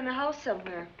they're here in the house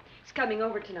somewhere. He's coming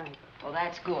over tonight. Well,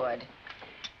 that's good.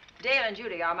 Dale and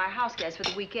Judy are my house guests for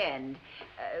the weekend.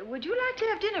 Would you like to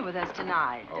have dinner with us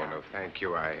tonight? Oh, no, thank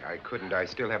you. I couldn't. I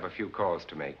still have a few calls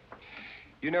to make.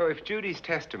 You know, if Judy's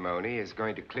testimony is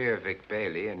going to clear Vic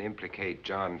Bailey and implicate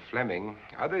John Fleming,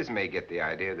 others may get the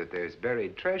idea that there's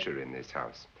buried treasure in this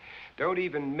house. Don't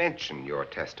even mention your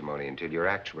testimony until you're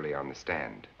actually on the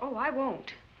stand. Oh, I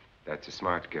won't. That's a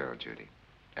smart girl, Judy,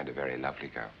 and a very lovely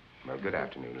girl. Well, good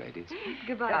afternoon, ladies.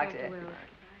 Goodbye, Doctor. Dr. Will.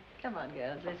 Come on,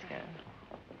 girls, let's go.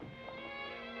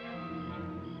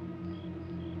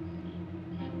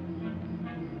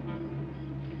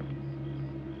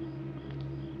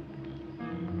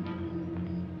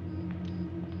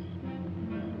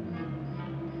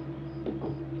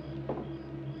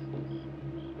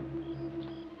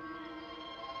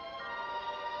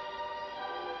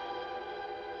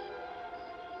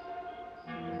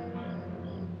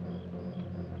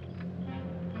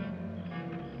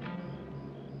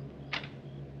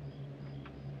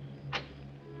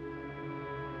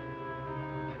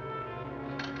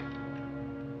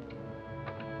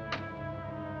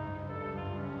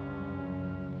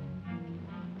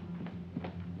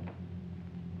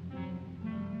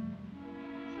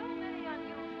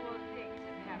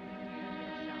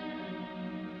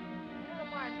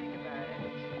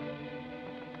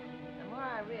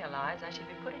 I should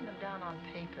be putting them down on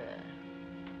paper.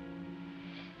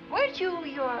 Weren't you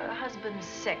your husband's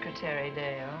secretary,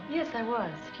 Dale? Yes, I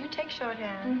was. Do you take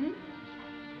shorthand?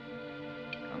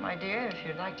 Mm-hmm. Well, my dear, if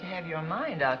you'd like to have your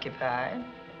mind occupied,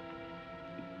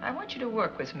 I want you to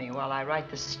work with me while I write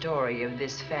the story of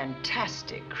this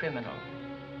fantastic criminal,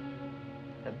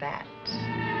 the Bat.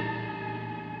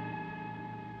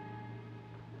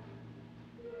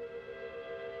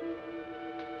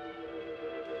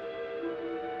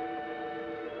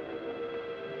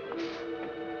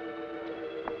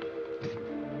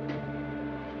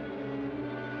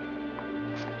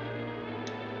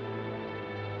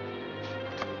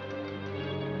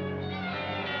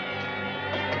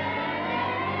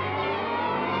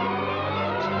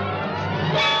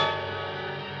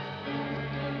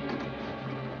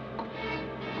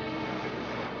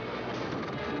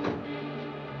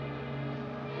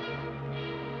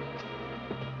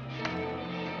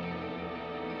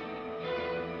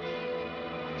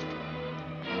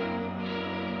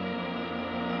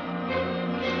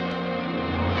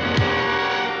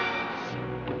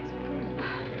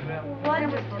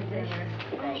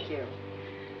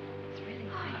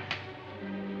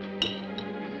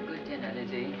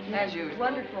 As usual.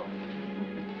 Wonderful.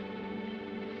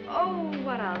 Oh,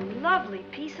 what a lovely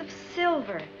piece of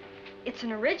silver. It's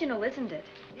an original, isn't it?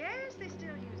 Yes, they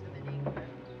still use them in England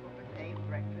for birthday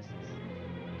breakfasts.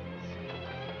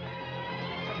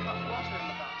 Some hot water in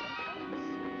the bottom.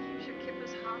 Keeps your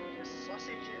kippers hot, your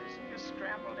sausages, and your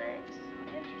scrambled eggs.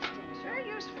 Interesting. It's very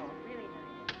useful. Really nice.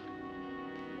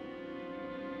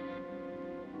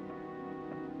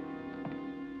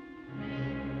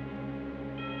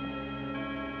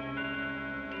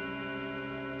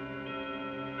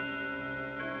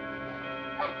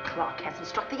 Clock hasn't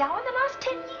struck the hour in the last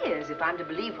 10 years, if I'm to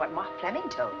believe what Mark Fleming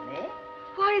told me.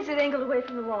 Why is it angled away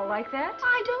from the wall like that?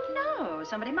 I don't know.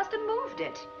 Somebody must have moved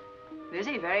it.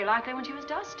 Lizzie, very likely when she was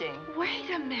dusting. Wait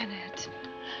a minute.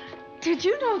 Did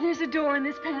you know there's a door in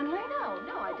this paneling?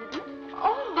 No, I didn't.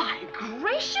 Oh, my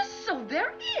gracious, so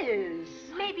there is.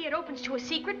 Maybe it opens to a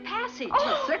secret passage.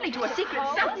 Oh, certainly to a secret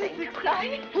something.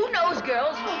 Exciting. Who knows,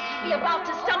 girls? We'll be about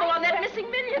to stumble on that missing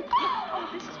million. Oh,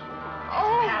 this is...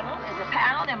 Oh. There's a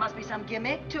panel. There must be some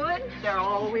gimmick to it. There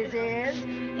always is.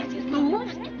 Yes, it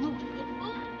moves. It moves. It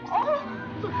moves. Oh.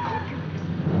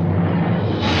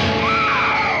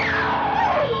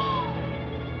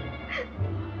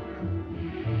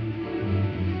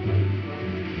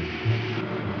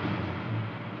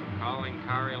 Calling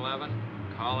car 11.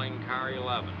 Calling car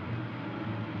 11.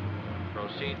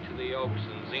 Proceed to the Oaks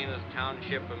in Zenith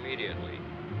Township immediately.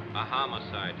 A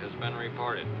homicide has been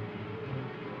reported.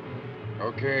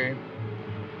 Okay.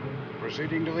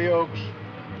 Proceeding to the Oaks.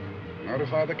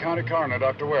 Notify the county coroner,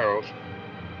 Dr. Wells.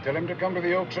 Tell him to come to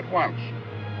the Oaks at once.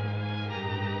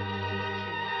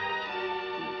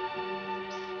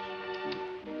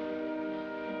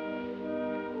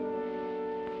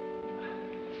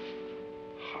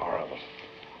 Horrible.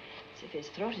 As if his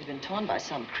throat had been torn by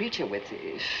some creature with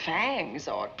fangs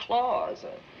or claws.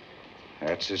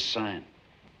 That's his sign.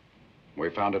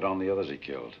 We found it on the others he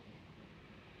killed.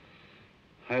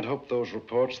 I'd hoped those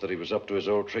reports that he was up to his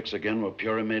old tricks again were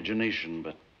pure imagination,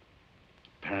 but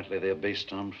apparently they're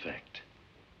based on fact.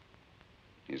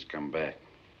 He's come back.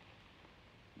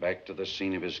 Back to the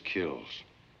scene of his kills.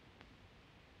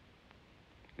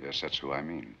 Yes, that's who I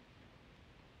mean.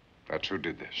 That's who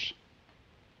did this.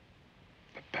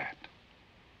 The bat.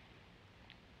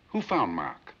 Who found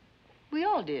Mark? We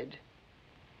all did.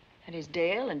 And his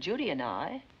Dale and Judy and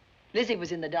I. Lizzie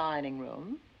was in the dining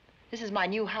room. This is my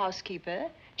new housekeeper,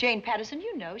 Jane Patterson.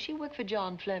 You know, she worked for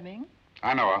John Fleming.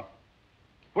 I know her.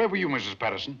 Where were you, Mrs.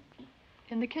 Patterson?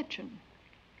 In the kitchen,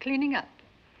 cleaning up.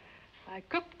 I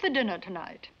cooked the dinner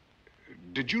tonight.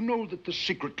 Did you know that the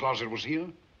secret closet was here?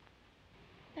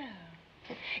 No.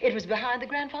 It was behind the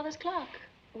grandfather's clock.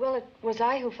 Well, it was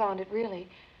I who found it, really.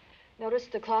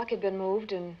 Noticed the clock had been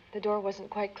moved and the door wasn't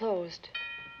quite closed.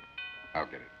 I'll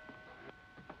get it.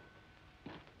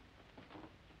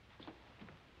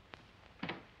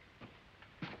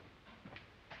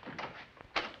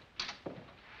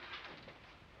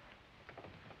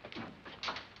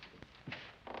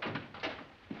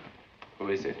 Who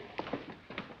is it?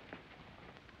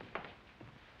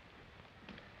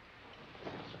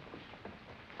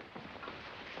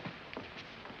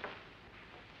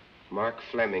 Mark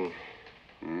Fleming.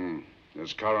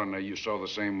 As coroner, you saw the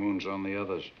same wounds on the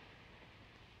others.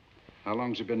 How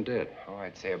long's he been dead? Oh,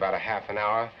 I'd say about a half an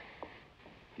hour.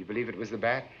 You believe it was the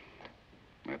bat?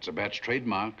 That's a bat's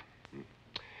trademark.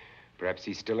 Perhaps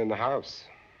he's still in the house.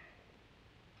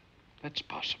 That's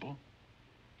possible.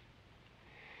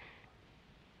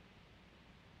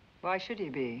 Why should he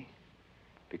be?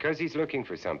 Because he's looking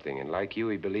for something, and like you,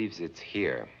 he believes it's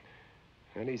here.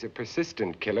 And he's a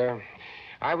persistent killer.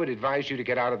 I would advise you to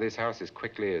get out of this house as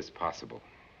quickly as possible,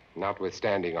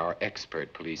 notwithstanding our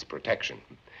expert police protection.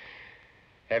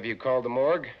 Have you called the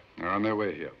morgue? They're on their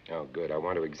way here. Oh, good. I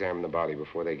want to examine the body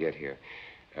before they get here.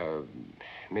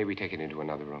 May we take it into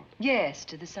another room? Yes,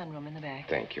 to the sunroom in the back.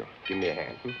 Thank you. Give me a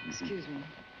hand. Excuse me.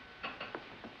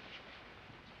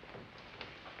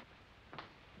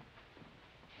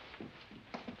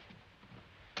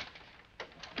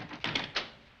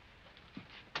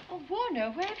 Oh,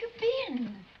 Warner, where have you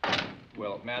been?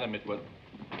 Well, madam, it was...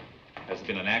 Has it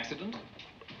been an accident?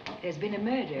 There's been a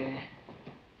murder.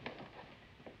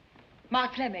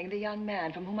 Mark Fleming, the young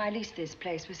man from whom I leased this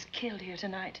place, was killed here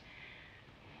tonight.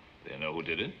 They know who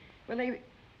did it? Well, they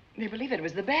believe it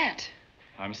was the bat.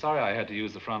 I'm sorry I had to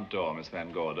use the front door, Miss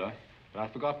Van Gorder, but I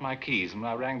forgot my keys, and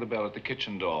when I rang the bell at the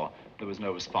kitchen door, there was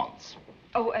no response.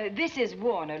 Oh, this is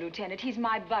Warner, Lieutenant. He's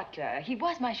my butler. He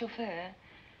was my chauffeur.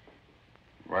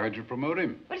 Why'd you promote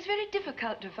him? Well, it's very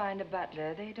difficult to find a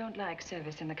butler. They don't like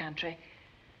service in the country.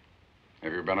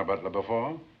 Have you been a butler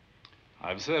before?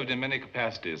 I've served in many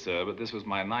capacities, sir, but this was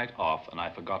my night off, and I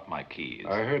forgot my keys.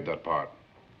 I heard that part.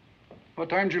 What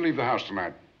time did you leave the house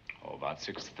tonight? Oh, about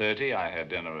 6:30. I had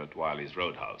dinner at Wiley's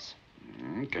Roadhouse.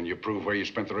 Can you prove where you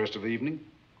spent the rest of the evening?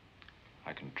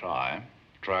 I can try.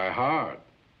 Try hard.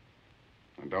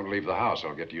 And don't leave the house.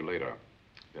 I'll get to you later.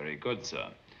 Very good, sir.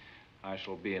 I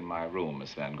shall be in my room,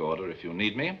 Miss Van Gorder, if you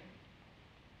need me.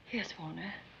 Yes,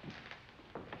 Warner.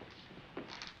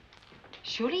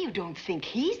 Surely you don't think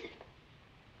he's...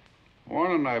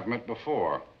 Warren and I have met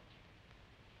before.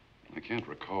 I can't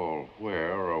recall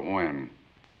where or when,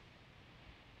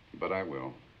 but I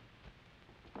will.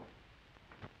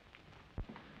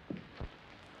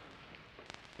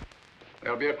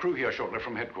 There'll be a crew here shortly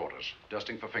from headquarters,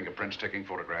 dusting for fingerprints, taking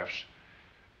photographs.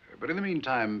 But in the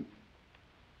meantime,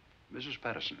 Mrs.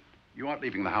 Patterson, you aren't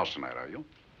leaving the house tonight, are you?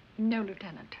 No,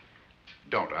 Lieutenant.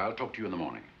 Don't. I'll talk to you in the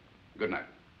morning. Good night.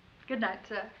 Good night,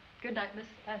 sir. Good night, Miss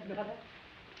Van Gorder.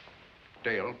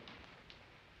 Dale,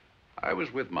 I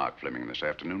was with Mark Fleming this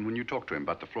afternoon when you talked to him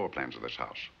about the floor plans of this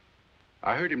house.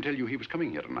 I heard him tell you he was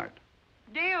coming here tonight.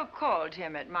 Dale called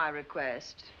him at my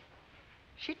request.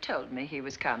 She told me he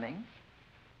was coming.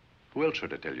 Who else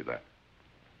heard her tell you that?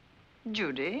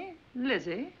 Judy,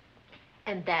 Lizzie.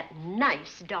 And that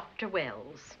nice Dr.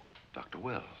 Wells. Dr.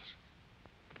 Wells.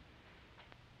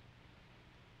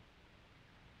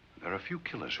 There are a few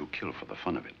killers who kill for the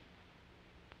fun of it.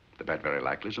 The bat very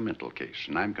likely is a mental case,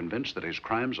 and I'm convinced that his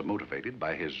crimes are motivated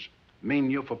by his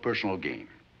mania for personal gain.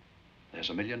 There's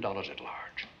 $1 million at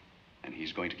large, and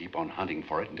he's going to keep on hunting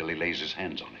for it until he lays his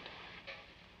hands on it.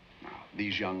 Now,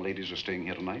 these young ladies are staying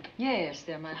here tonight? Yes,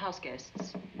 they're my house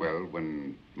guests. Well,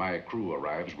 when my crew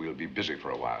arrives, we'll be busy for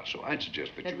a while, so I'd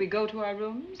suggest that That we go to our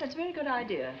rooms? That's a very good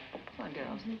idea. Come on,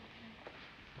 girls.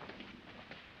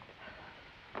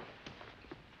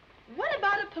 What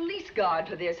about a police guard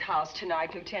for this house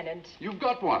tonight, Lieutenant? You've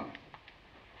got one.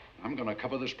 I'm going to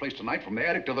cover this place tonight from the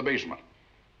attic to the basement.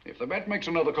 If the bat makes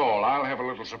another call, I'll have a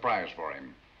little surprise for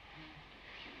him.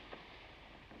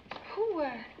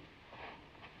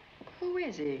 Who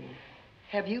is he?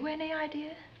 Have you any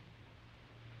idea?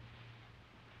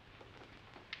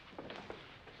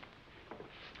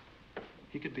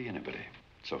 He could be anybody.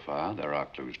 So far, there are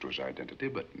clues to his identity,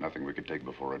 but nothing we could take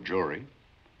before a jury.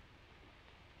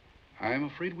 I'm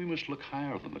afraid we must look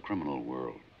higher than the criminal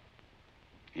world.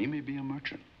 He may be a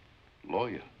merchant,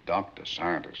 lawyer, doctor,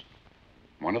 scientist,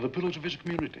 one of the pillars of his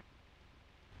community.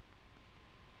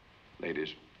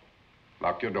 Ladies,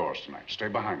 lock your doors tonight. Stay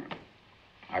behind them.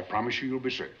 I promise you'll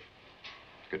be safe.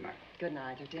 Good night. Good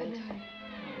night, Lieutenant. Good night.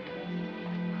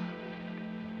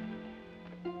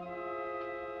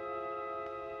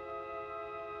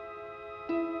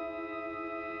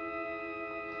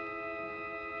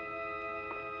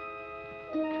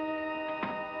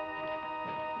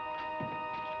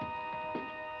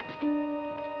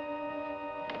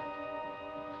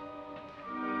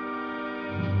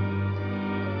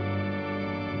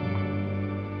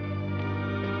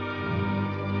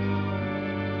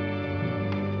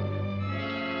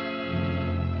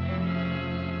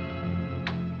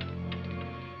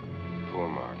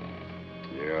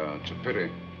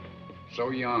 Pity. So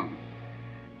young.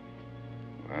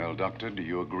 Well, Doctor, do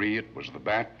you agree it was the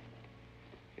bat?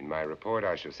 In my report,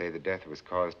 I shall say the death was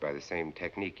caused by the same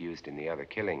technique used in the other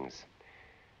killings.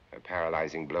 A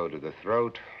paralyzing blow to the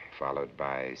throat, followed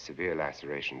by severe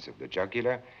lacerations of the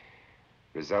jugular,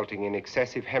 resulting in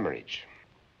excessive hemorrhage.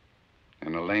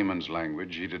 In a layman's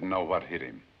language, he didn't know what hit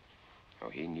him. Oh,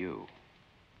 he knew.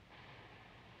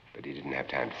 But he didn't have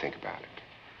time to think about it.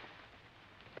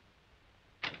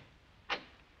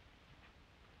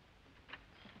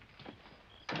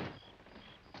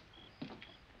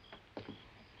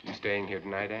 Staying here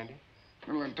tonight, Andy?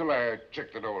 Well, until I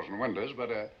check the doors and windows,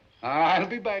 but I'll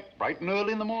be back bright and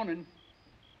early in the morning.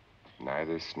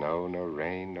 Neither snow, nor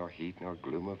rain, nor heat, nor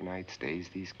gloom of night stays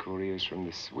these couriers from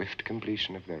the swift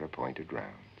completion of their appointed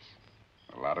rounds.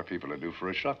 A lot of people are due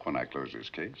for a shock when I close this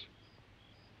case.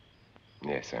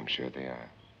 Yes, I'm sure they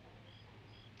are.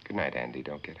 Good night, Andy.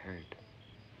 Don't get hurt.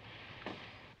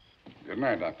 Good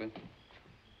night, Doctor.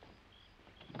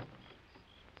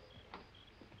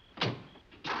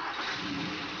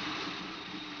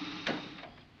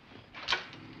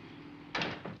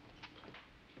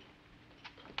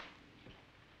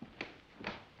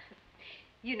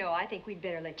 You know, I think we'd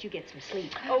better let you get some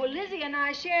sleep. Oh, Lizzie and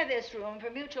I share this room for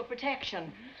mutual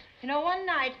protection. You know, one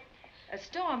night, a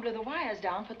storm blew the wires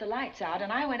down, put the lights out,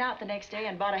 and I went out the next day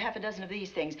and bought a half a dozen of these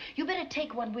things. You better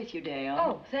take one with you, Dale.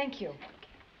 Oh, thank you.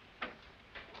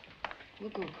 We'll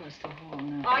go across the hall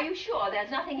now. Are you sure there's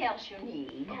nothing else you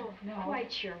need? Oh, no.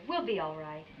 Quite sure. We'll be all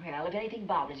right. Well, if anything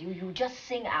bothers you, you just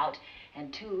sing out,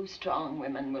 and 2 strong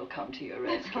women will come to your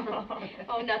rescue.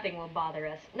 Oh, nothing will bother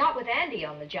us. Not with Andy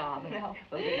on the job. No.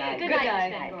 Well, good night. Good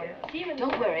night, Miss Van Gordon. See you in the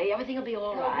Don't worry, everything will be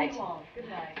all right. We won't. Good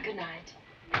night. Good night.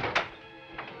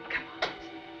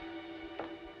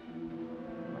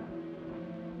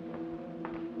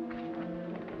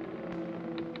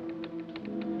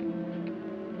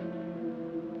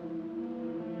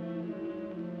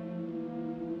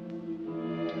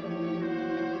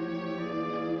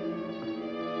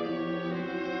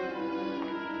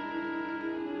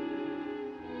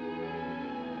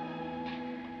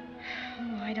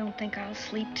 I don't think I'll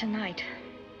sleep tonight.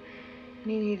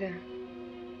 Me neither.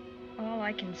 All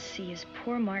I can see is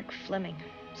poor Mark Fleming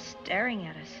staring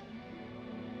at us.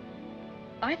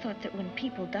 I thought that when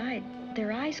people died,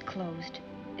 their eyes closed,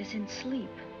 as in sleep.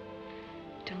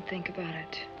 Don't think about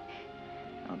it.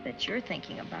 I'll bet you're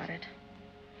thinking about it.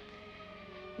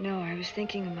 No, I was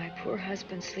thinking of my poor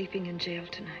husband sleeping in jail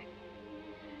tonight.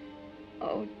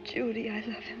 Oh, Judy, I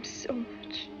love him so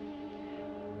much.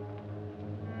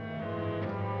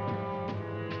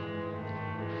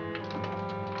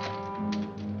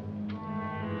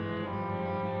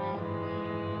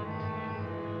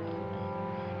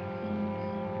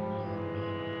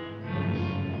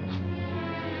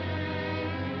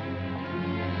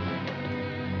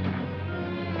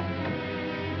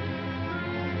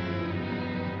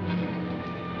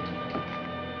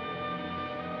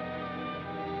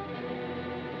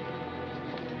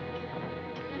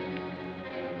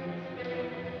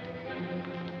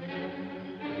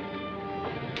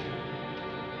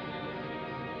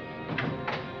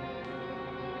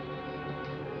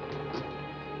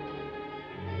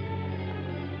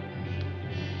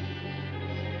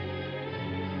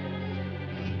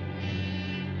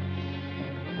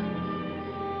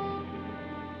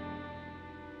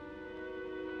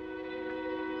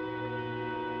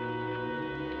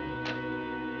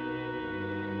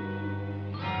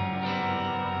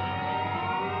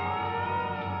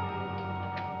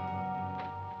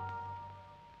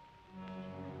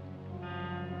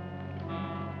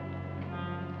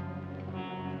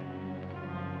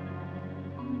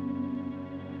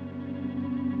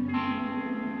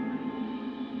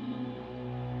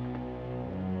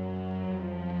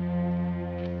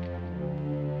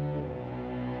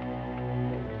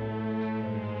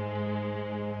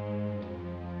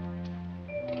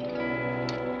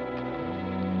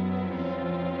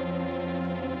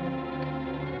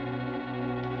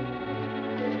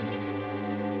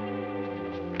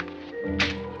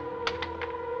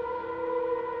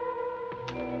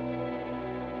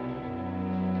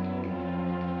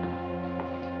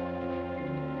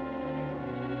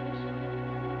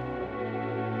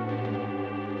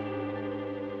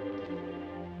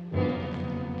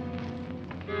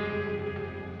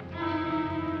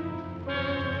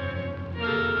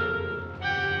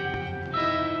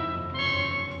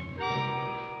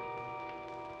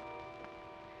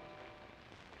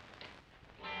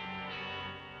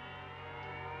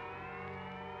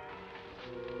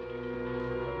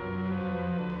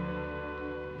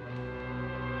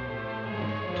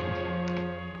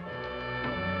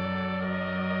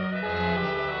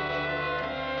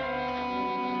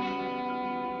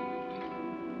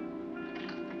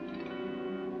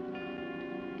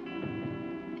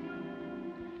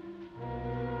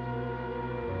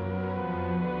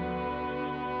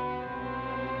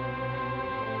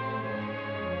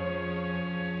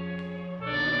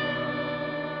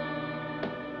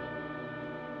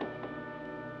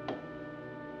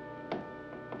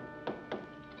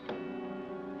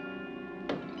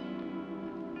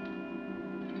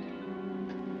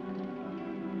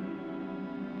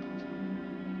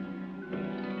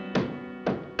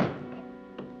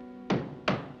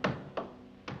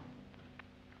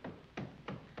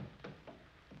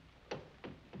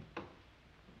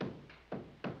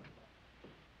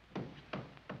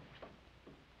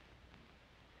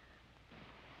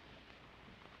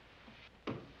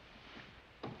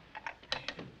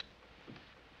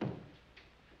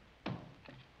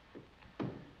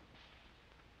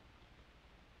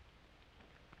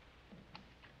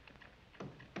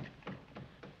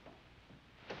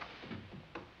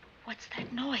 What's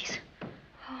that noise?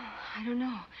 Oh, I don't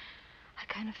know. I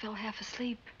kind of fell half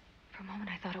asleep. For a moment,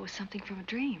 I thought it was something from a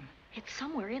dream. It's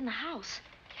somewhere in the house.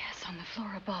 Yes, on the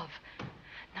floor above.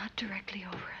 Not directly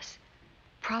over us.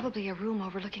 Probably a room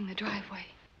overlooking the driveway.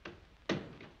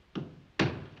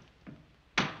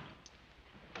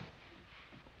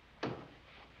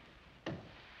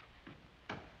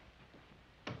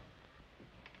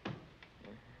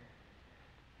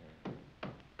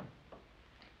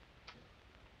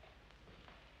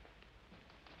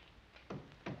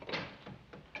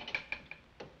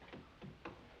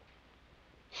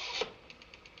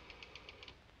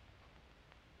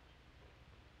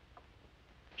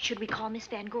 Should we call Miss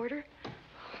Van Gorder?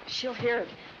 She'll hear it.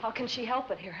 How can she help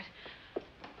but hear it?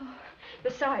 Oh,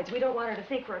 besides, we don't want her to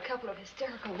think we're a couple of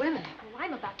hysterical women. Oh,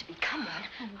 I'm about to become one.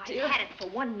 Oh, dear. I've had it for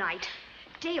one night.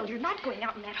 Dale, you're not going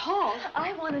out in that hall.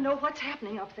 I want to know what's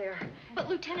happening up there. But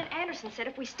Lieutenant Anderson said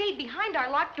if we stayed behind our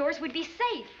locked doors, we'd be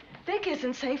safe. Vic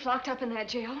isn't safe locked up in that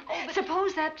jail. Oh, but...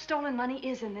 Suppose that stolen money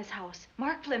is in this house.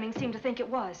 Mark Fleming seemed to think it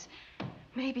was.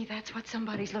 Maybe that's what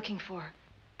somebody's looking for.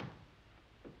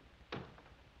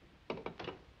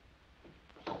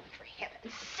 Oh, for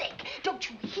heaven's sake, don't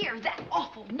you hear that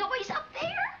awful noise up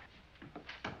there?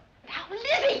 Now,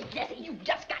 Lizzie, you've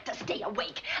just got to stay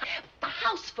awake. The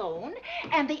house phone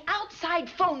and the outside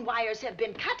phone wires have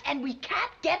been cut, and we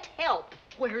can't get help.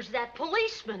 Where's that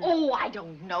policeman? Oh, I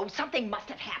don't know. Something must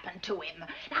have happened to him.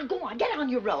 Now, go on, get on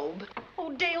your robe.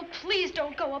 Oh, Dale, please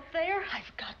don't go up there.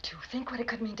 I've got to. Think what it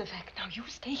could mean to Vic. Now, you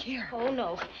stay here. Oh,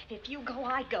 no. If you go,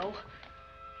 I go.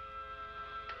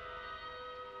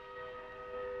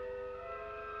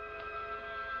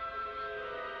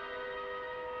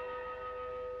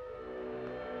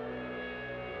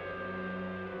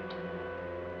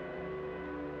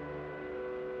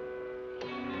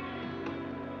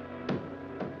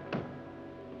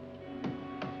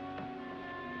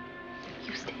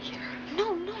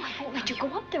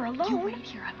 Go up there alone. You wait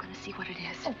here. I'm going to see what it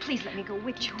is. Oh, please let me go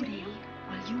with you, Judy,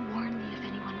 will you warn me if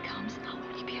anyone comes? I'll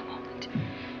only be a moment.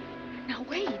 Now,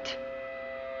 wait.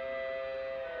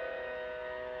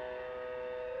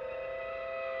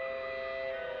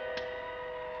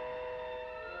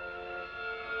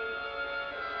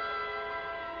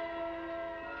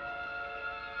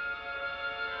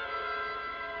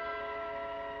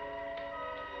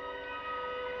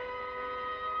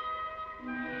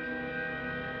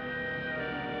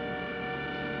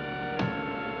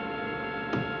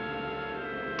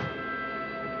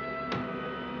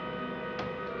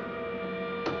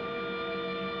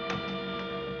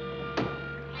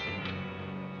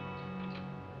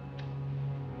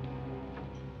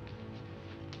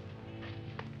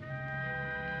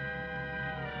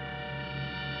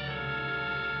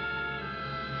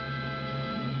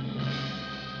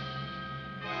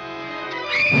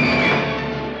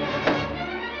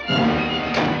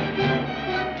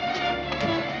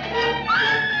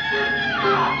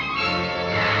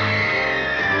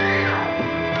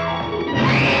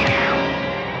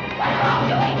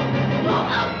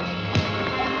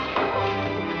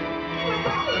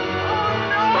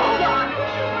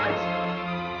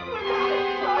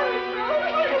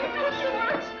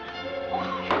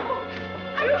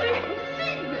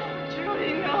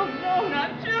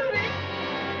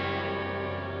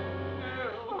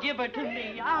 Give her to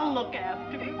me. I'll look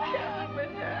after her.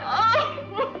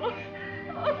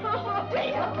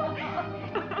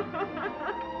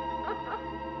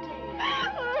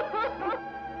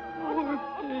 Poor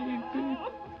baby.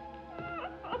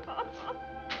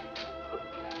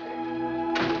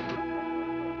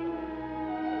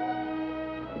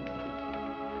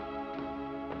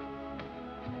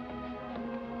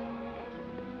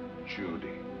 Judy.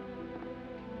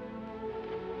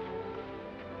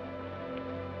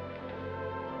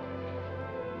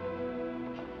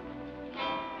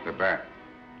 The bat.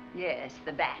 Yes,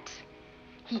 the bat.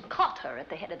 He caught her at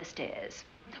the head of the stairs.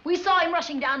 We saw him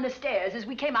rushing down the stairs as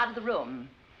we came out of the room.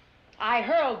 I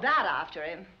hurled that after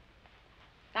him.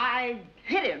 I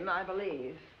hit him, I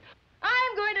believe.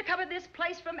 I'm going to cover this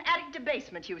place from attic to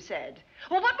basement, you said.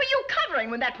 Well, what were you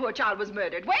covering when that poor child was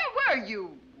murdered? Where were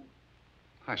you?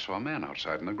 I saw a man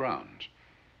outside in the grounds.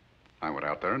 I went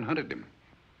out there and hunted him.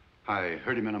 I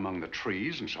heard him in among the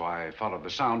trees, and so I followed the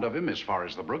sound of him as far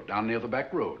as the brook down near the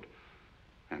back road.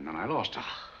 And then I lost him.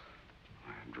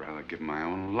 I'd rather give my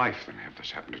own life than have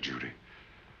this happen to Judy.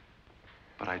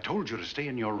 But I told you to stay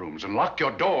in your rooms and lock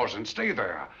your doors and stay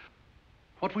there.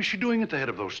 What was she doing at the head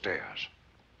of those stairs?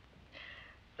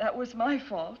 That was my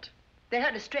fault. They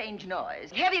heard a strange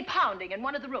noise, heavy pounding in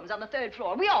one of the rooms on the 3rd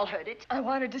floor. We all heard it. I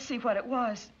wanted to see what it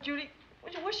was. Judy,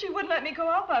 I wish she wouldn't let me go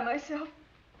out by myself.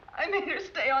 I made her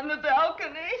stay on the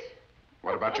balcony.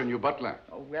 What about your new butler?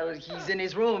 Oh, well, he's in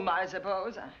his room, I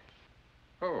suppose.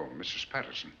 Oh, Mrs.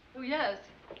 Patterson. Oh, yes.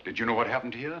 Did you know what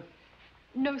happened here?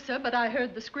 No, sir, but I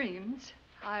heard the screams.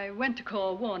 I went to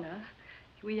call Warner.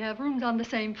 We have rooms on the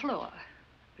same floor,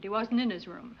 but he wasn't in his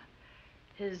room.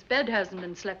 His bed hasn't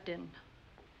been slept in.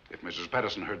 If Mrs.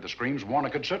 Patterson heard the screams, Warner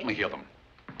could certainly hear them.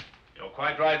 You're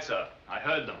quite right, sir. I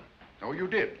heard them. Oh, you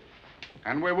did?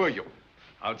 And where were you?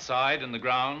 Outside in the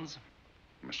grounds.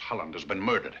 Miss Holland has been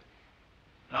murdered.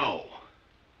 No.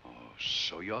 Oh,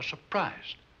 so you're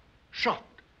surprised.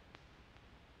 Shocked.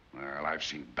 Well, I've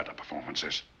seen better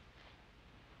performances.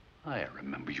 I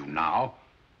remember you now.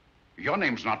 Your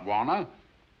name's not Warner.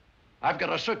 I've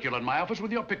got a circular in my office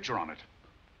with your picture on it.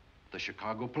 The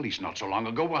Chicago police not so long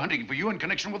ago were hunting for you in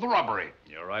connection with the robbery.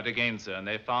 You're right again, sir. And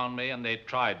they found me and they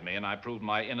tried me and I proved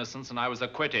my innocence and I was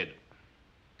acquitted.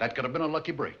 That could have been a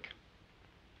lucky break.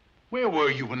 Where were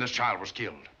you when this child was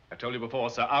killed? I told you before,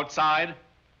 sir. Outside.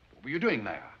 What were you doing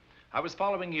there? I was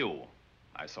following you.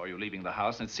 I saw you leaving the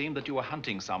house and it seemed that you were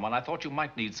hunting someone. I thought you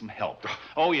might need some help.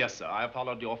 Oh, yes, sir. I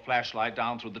followed your flashlight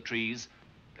down through the trees.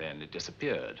 Then it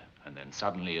disappeared. And then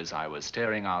suddenly, as I was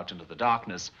staring out into the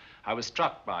darkness, I was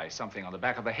struck by something on the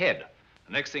back of the head.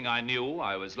 The next thing I knew,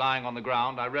 I was lying on the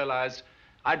ground. I realized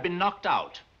I'd been knocked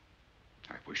out.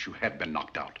 I wish you had been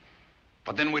knocked out.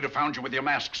 But then we'd have found you with your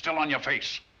mask still on your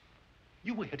face.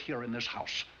 You were hit here in this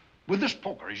house with this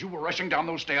poker as you were rushing down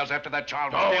those stairs after that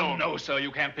child was killed. Oh, no, sir.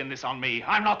 You can't pin this on me.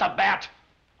 I'm not the bat.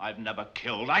 I've never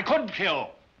killed. I couldn't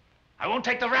kill. I won't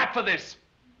take the rap for this.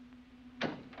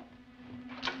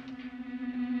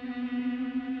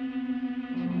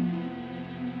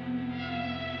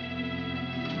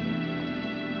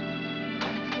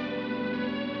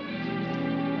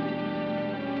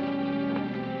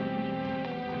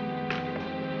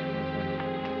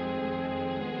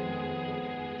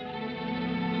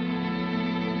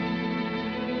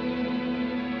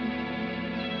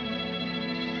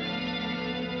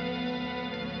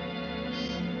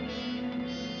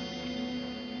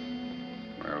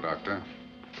 Doctor.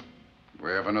 We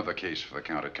have another case for the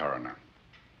county coroner.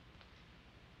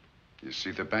 You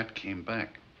see, the bat came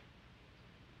back.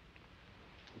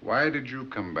 Why did you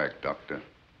come back, Doctor?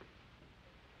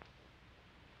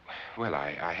 Well,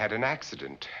 I had an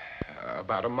accident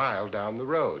about a mile down the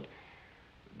road.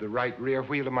 The right rear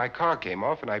wheel of my car came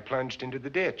off, and I plunged into the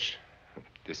ditch.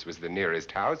 This was the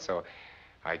nearest house, so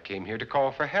I came here to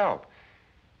call for help.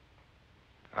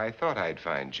 I thought I'd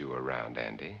find you around,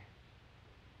 Andy.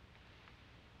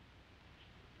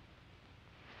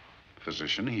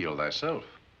 Physician, heal thyself.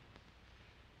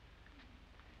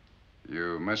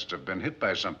 You must have been hit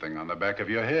by something on the back of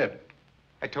your head.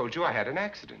 I told you I had an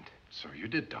accident. So you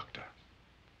did, Doctor.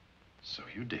 So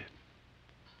you did.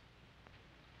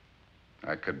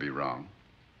 I could be wrong.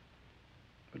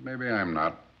 But maybe I'm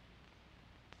not.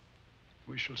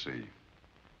 We shall see.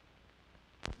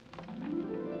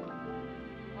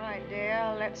 All right,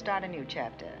 Dale, let's start a new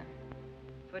chapter.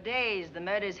 For days, the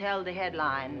murders held the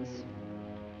headlines.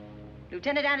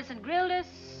 Lieutenant Anderson grilled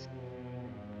us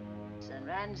and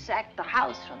ransacked the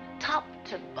house from top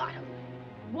to bottom.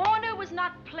 Warner was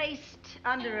not placed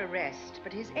under arrest,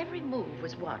 but his every move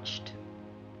was watched.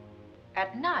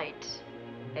 At night,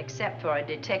 Except for a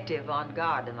detective on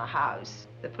guard in the house,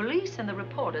 the police and the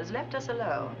reporters left us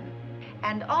alone.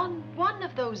 And on one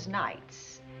of those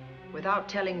nights, without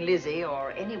telling Lizzie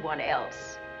or anyone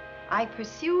else, I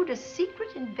pursued a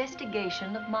secret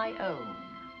investigation of my own.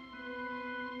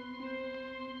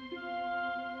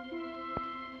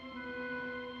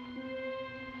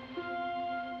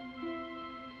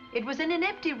 It was in an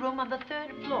empty room on the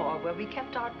 3rd floor where we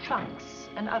kept our trunks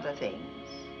and other things.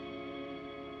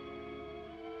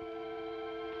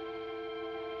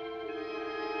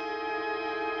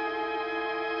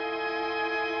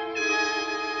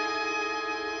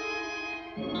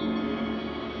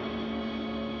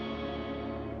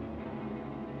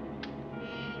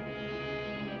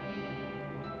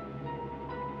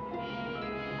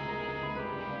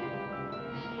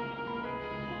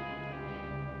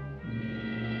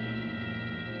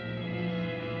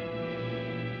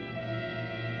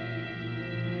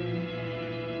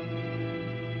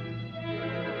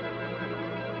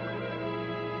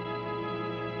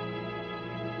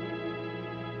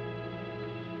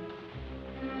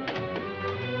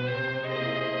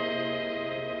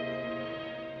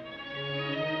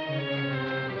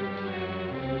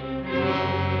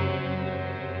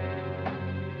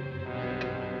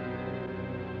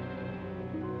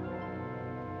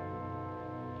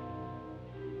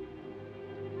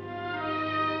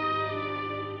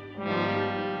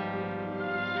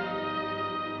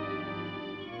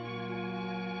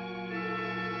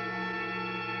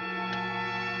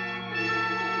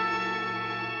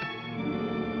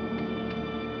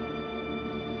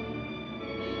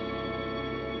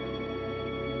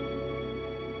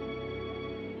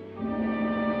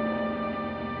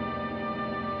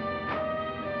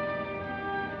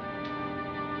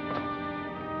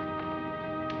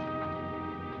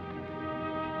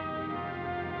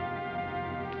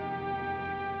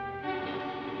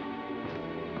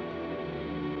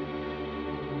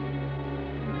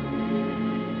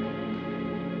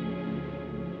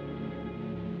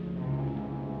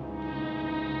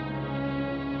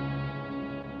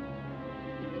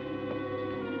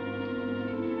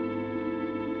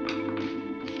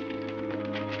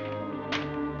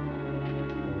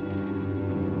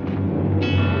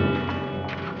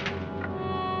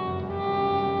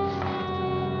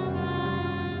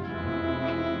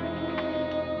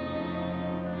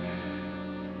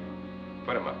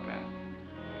 Put him up, Pat.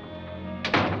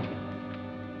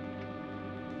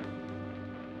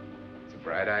 It's a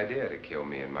bright idea to kill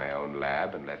me in my own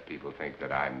lab and let people think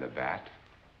that I'm the bat.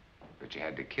 But you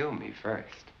had to kill me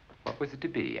first. What was it to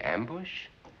be, ambush?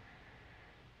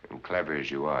 And clever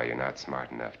as you are, you're not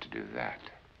smart enough to do that.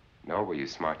 Nor were you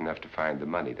smart enough to find the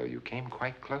money, though you came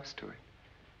quite close to it.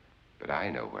 But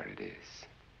I know where it is.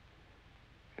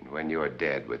 And when you're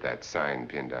dead with that sign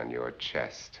pinned on your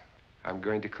chest, I'm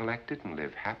going to collect it and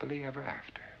live happily ever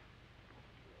after.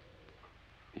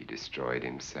 He destroyed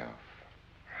himself.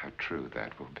 How true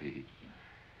that will be.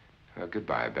 Well,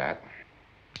 goodbye, Bat.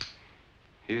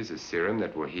 Here's a serum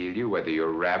that will heal you whether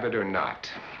you're rabid or not.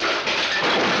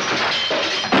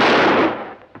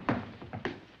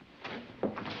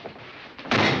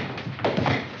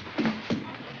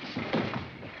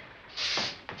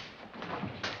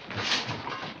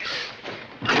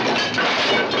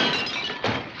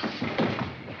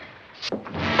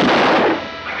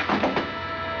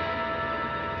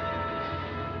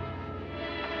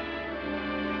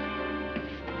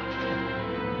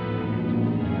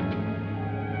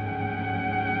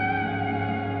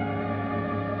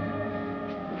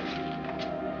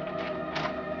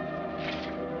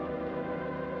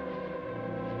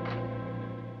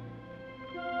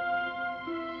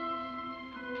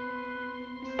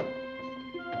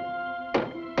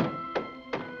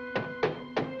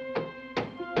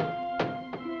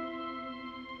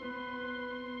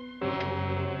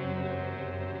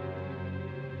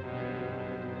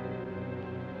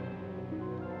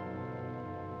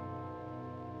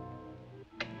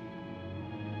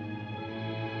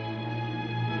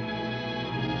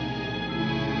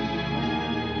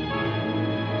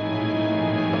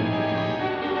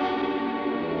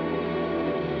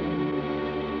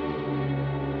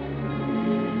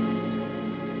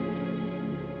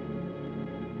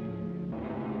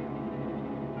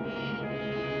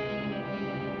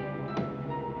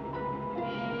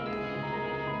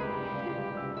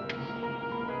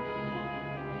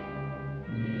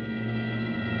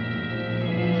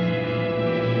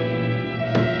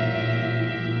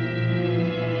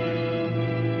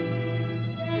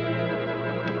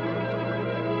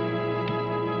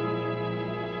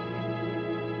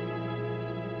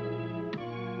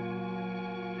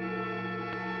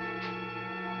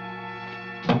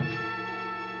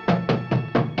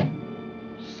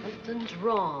 Something's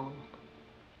wrong.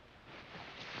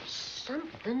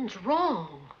 Something's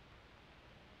wrong.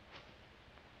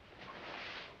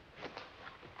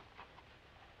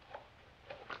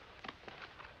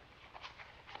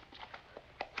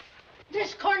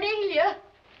 Miss Cornelia!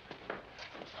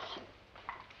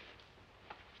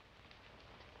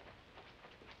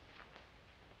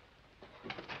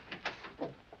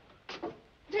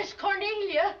 Miss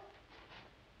Cornelia!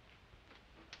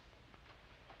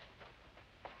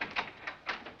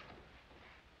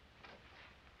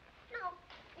 Now,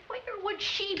 where would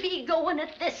she be going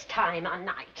at this time of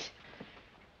night?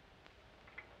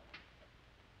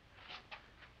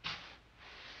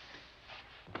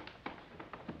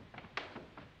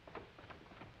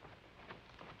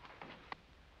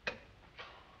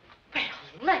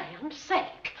 Land's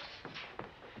sake.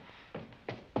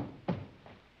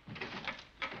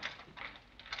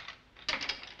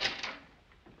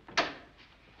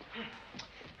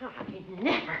 I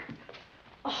never.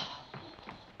 Oh.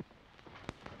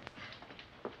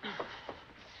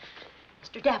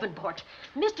 Mr. Davenport.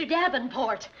 Mr.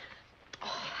 Davenport.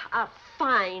 Oh, a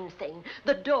fine thing.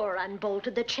 The door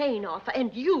unbolted, the chain off,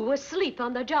 and you asleep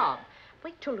on the job.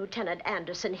 Wait till Lieutenant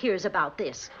Anderson hears about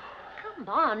this. Come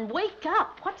on, wake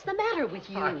up. What's the matter with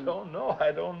you? I don't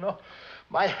know.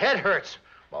 My head hurts.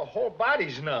 My whole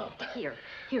body's numb. Here,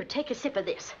 take a sip of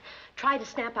this. Try to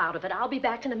snap out of it. I'll be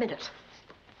back in a minute.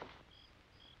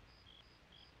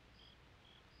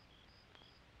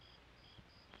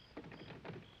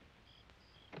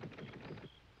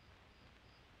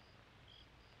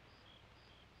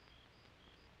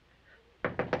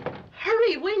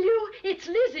 Hurry, will you? It's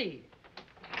Lizzie.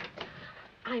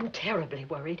 I'm terribly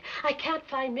worried. I can't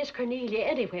find Miss Cornelia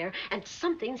anywhere, and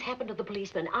something's happened to the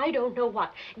policeman. I don't know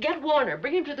what. Get Warner.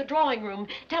 Bring him to the drawing room.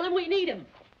 Tell him we need him.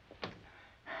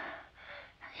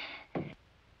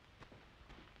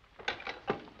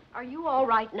 Are you all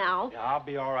right now? Yeah, I'll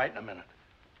be all right in a minute.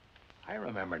 I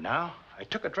remember now. I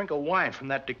took a drink of wine from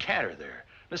that decanter there.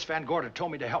 Miss Van Gorder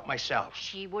told me to help myself.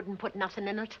 She wouldn't put nothing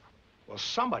in it? Well,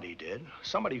 somebody did.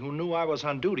 Somebody who knew I was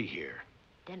on duty here.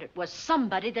 Then it was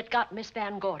somebody that got Miss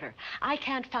Van Gorder. I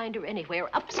can't find her anywhere.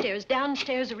 Upstairs,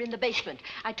 downstairs, or in the basement.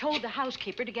 I told the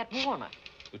housekeeper to get Warner.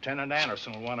 Lieutenant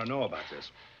Anderson will want to know about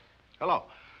this. Hello.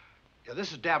 Yeah,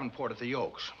 this is Davenport at the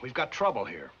Oaks. We've got trouble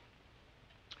here.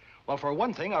 Well, for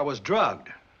one thing, I was drugged.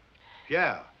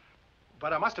 Yeah.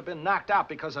 But I must have been knocked out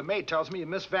because the maid tells me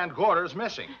Miss Van Gorder is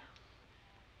missing.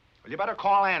 Well, you better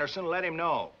call Anderson and let him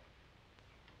know.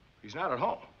 He's not at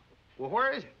home. Well,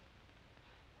 where is he?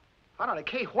 Out on a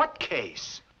case? What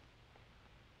case?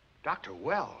 Dr.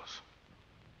 Wells.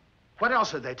 What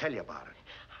else did they tell you about it?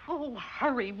 Oh,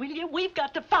 hurry, will you? We've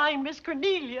got to find Miss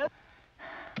Cornelia.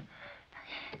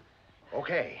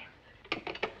 Okay.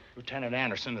 Lieutenant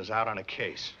Anderson is out on a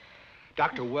case.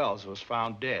 Dr. Wells was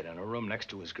found dead in a room next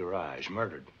to his garage,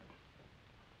 murdered.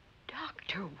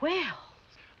 Dr. Wells?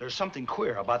 There's something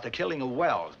queer about the killing of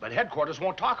Wells, but headquarters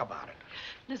won't talk about it.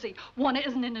 Lizzie, Warner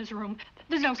isn't in his room.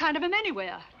 There's no sign of him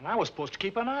anywhere. And I was supposed to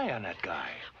keep an eye on that guy.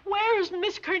 Where's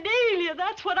Miss Cornelia?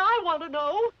 That's what I want to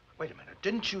know. Wait a minute.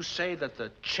 Didn't you say that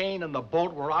the chain and the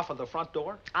bolt were off of the front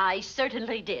door? I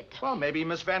certainly did. Well, maybe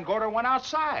Miss Van Gorder went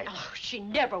outside. Oh, she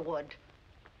never would.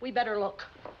 We better look.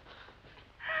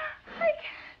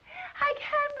 I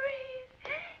can't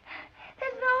breathe.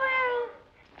 There's no air.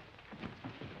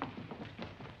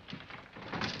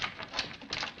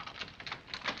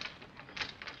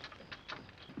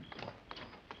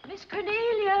 Miss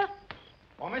Cornelia.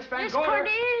 Oh, Miss Van Miss Gorder.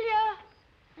 Cornelia.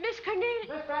 Miss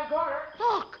Cornelia. Miss Van Gorder.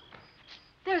 Look.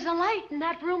 There's a light in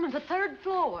that room on the 3rd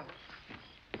floor.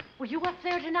 Were you up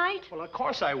there tonight? Well, of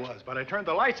course I was, but I turned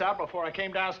the lights out before I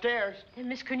came downstairs. Then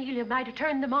Miss Cornelia might have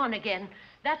turned them on again.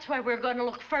 That's where we're going to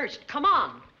look first. Come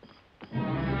on.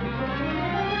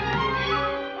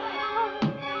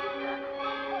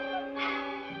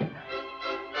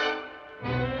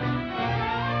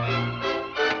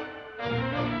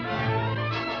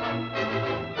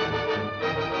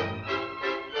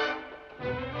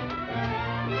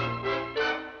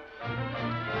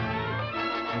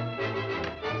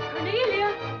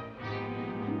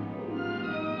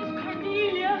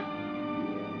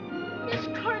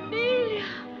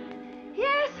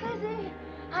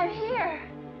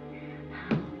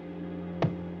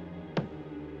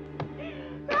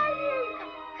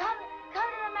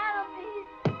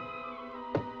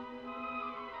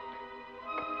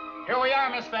 Here we are,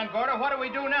 Miss Van Gorder. What do we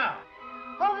do now?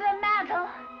 Over the mantel,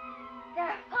 there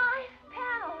are 5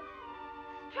 panels.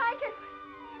 Strike it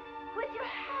with your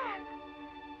hand.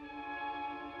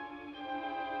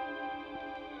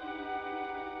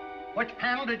 Which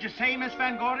panel did you say, Miss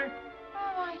Van Gorder?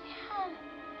 Oh,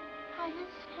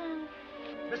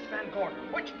 Miss Van Gorder,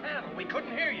 which panel? We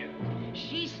couldn't hear you.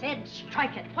 She said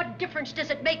strike it. What difference does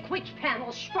it make which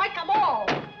panel? Strike them all.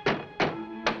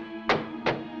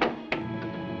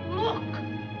 Look.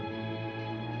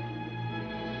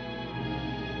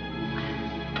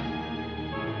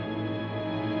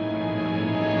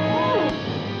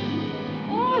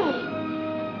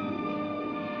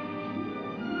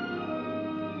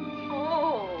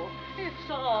 It's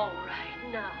all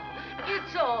right now.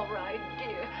 It's all right,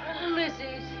 dear.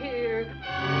 Lizzie's here.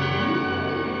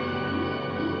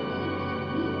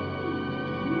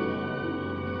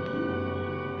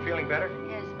 Feeling better?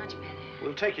 Yes, much better.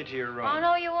 We'll take you to your room. Oh,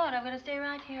 no, you won't. I'm going to stay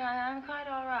right here. I'm quite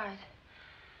all right.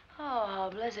 Oh, how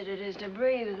blessed it is to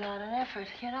breathe without an effort.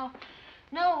 You know,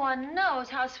 no one knows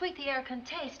how sweet the air can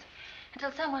taste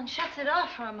until someone shuts it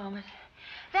off for a moment.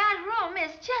 That room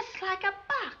is just like a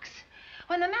box.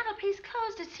 When the mantelpiece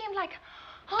closed, it seemed like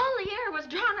all the air was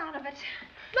drawn out of it.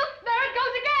 Look, there it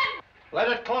goes again! Let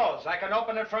it close. I can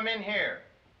open it from in here.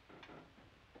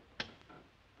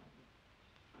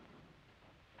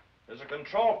 There's a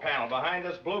control panel behind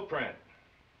this blueprint.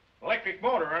 Electric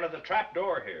motor under the trap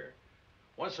door here.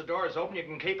 Once the door is open, you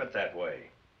can keep it that way.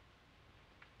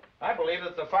 I believe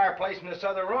that the fireplace in this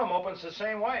other room opens the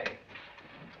same way.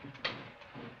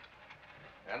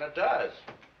 And it does.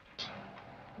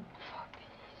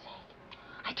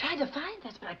 I tried to find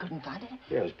this, but I couldn't find it.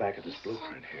 Yeah, it was back at this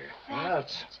blueprint here. Well,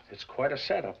 it's quite a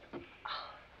setup.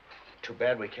 Too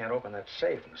bad we can't open that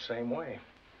safe in the same way.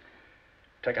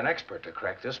 Take an expert to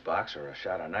crack this box or a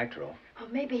shot of nitro. Oh,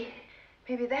 maybe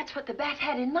that's what the bat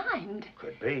had in mind.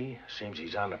 Could be. Seems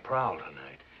he's on the prowl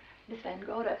tonight. Miss Van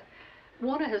Gorder,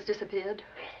 Warner has disappeared.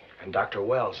 And Dr.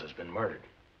 Wells has been murdered.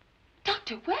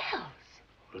 Dr. Wells?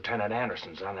 Lieutenant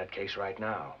Anderson's on that case right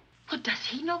now. Well, does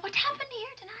he know what happened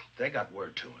here tonight? They got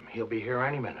word to him. He'll be here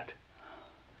any minute.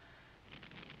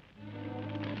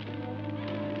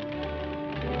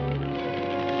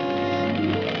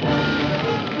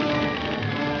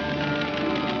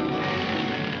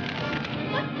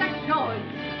 What's that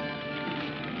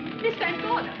noise? Miss Van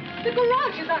Gorder, the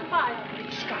garage is on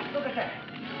fire. Scott, look at that.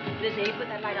 Lizzie, put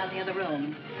that light out in the other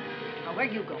room. Now, where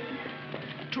are you going?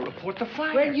 To report the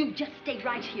fire. Well, you just stay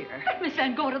right here. Miss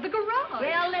Van Gorder, the garage.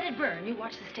 Well, let it burn. You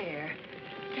watch the stair.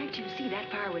 Can't you see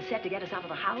that fire was set to get us out of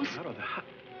the house? Out of the house?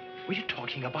 Were you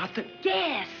talking about the...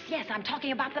 Yes, I'm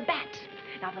talking about the bat.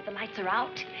 Now that the lights are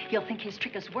out, he'll think his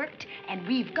trick has worked, and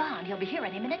we've gone. He'll be here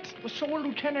any minute. Well, so will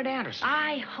Lieutenant Anderson.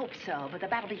 I hope so, but the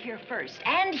bat will be here first.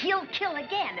 And he'll kill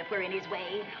again if we're in his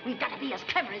way. We've got to be as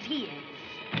clever as he is.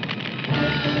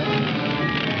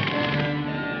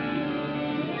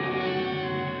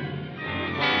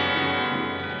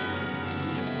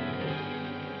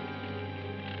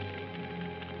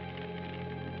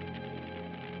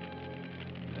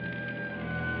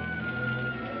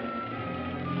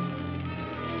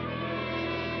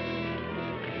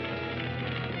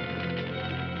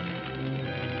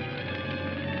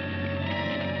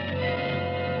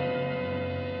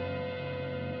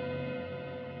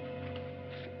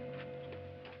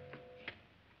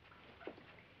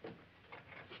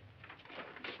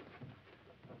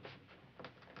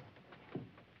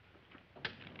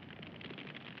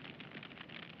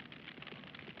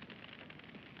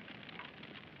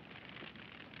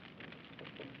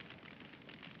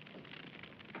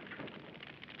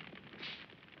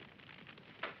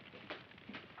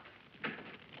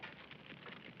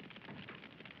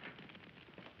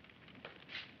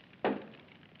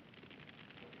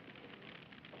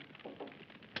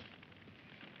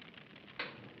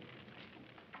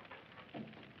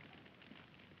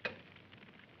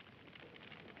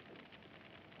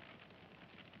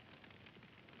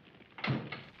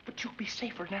 But you'll be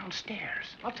safer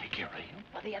downstairs. I'll take care of you.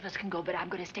 Well, the others can go, but I'm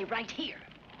going to stay right here.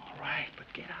 All right,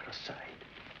 but get out of sight.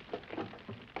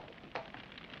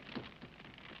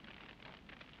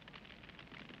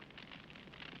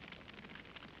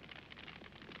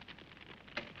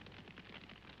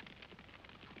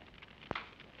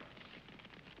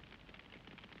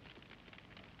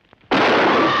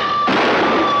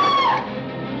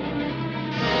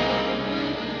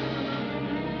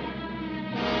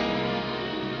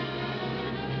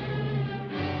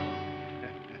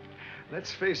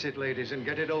 Let's face it, ladies, and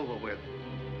get it over with.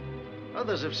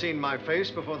 Others have seen my face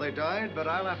before they died, but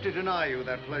I'll have to deny you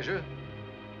that pleasure.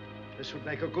 This would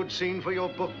make a good scene for your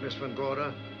book, Miss Van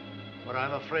Gorder, but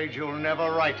I'm afraid you'll never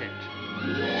write it.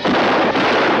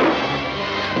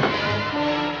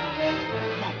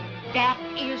 That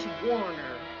is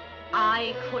Warner.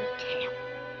 I could tell.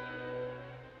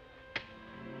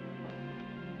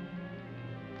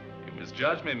 You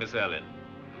misjudged me, Miss Ellen.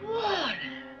 Warner!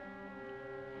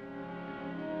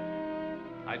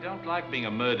 I don't like being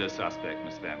a murder suspect,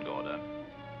 Miss Van Gorder.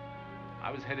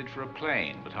 I was headed for a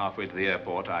plane, but halfway to the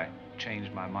airport, I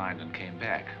changed my mind and came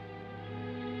back.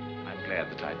 I'm glad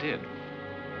that I did.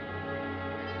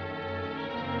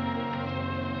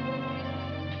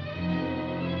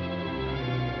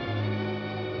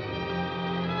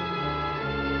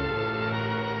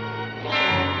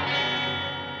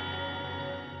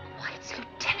 Why, it's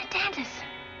Lieutenant Agnes.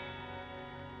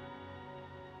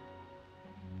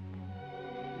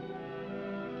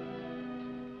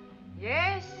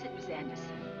 Yes, it was Anderson.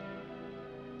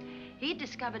 He'd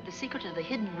discovered the secret of the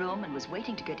hidden room and was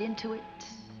waiting to get into it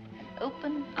and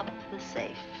open up the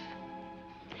safe.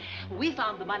 We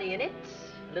found the money in it,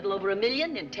 a little over $1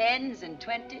 million in 10s and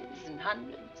 20s and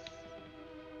 100s.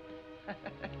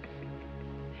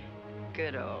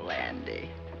 Good old Andy.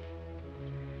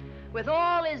 With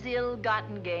all his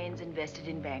ill-gotten gains invested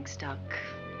in bank stock.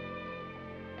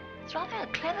 It's rather a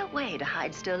clever way to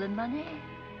hide stolen money.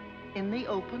 In the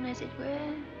open, as it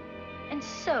were. And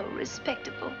so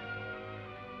respectable.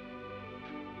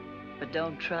 But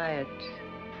don't try it.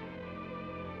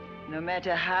 No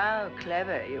matter how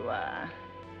clever you are,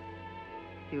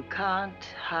 you can't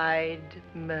hide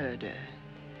murder.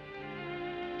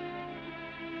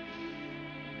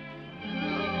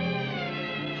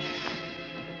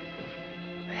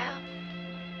 Well,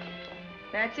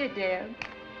 that's it, Dale.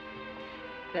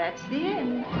 That's the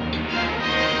end.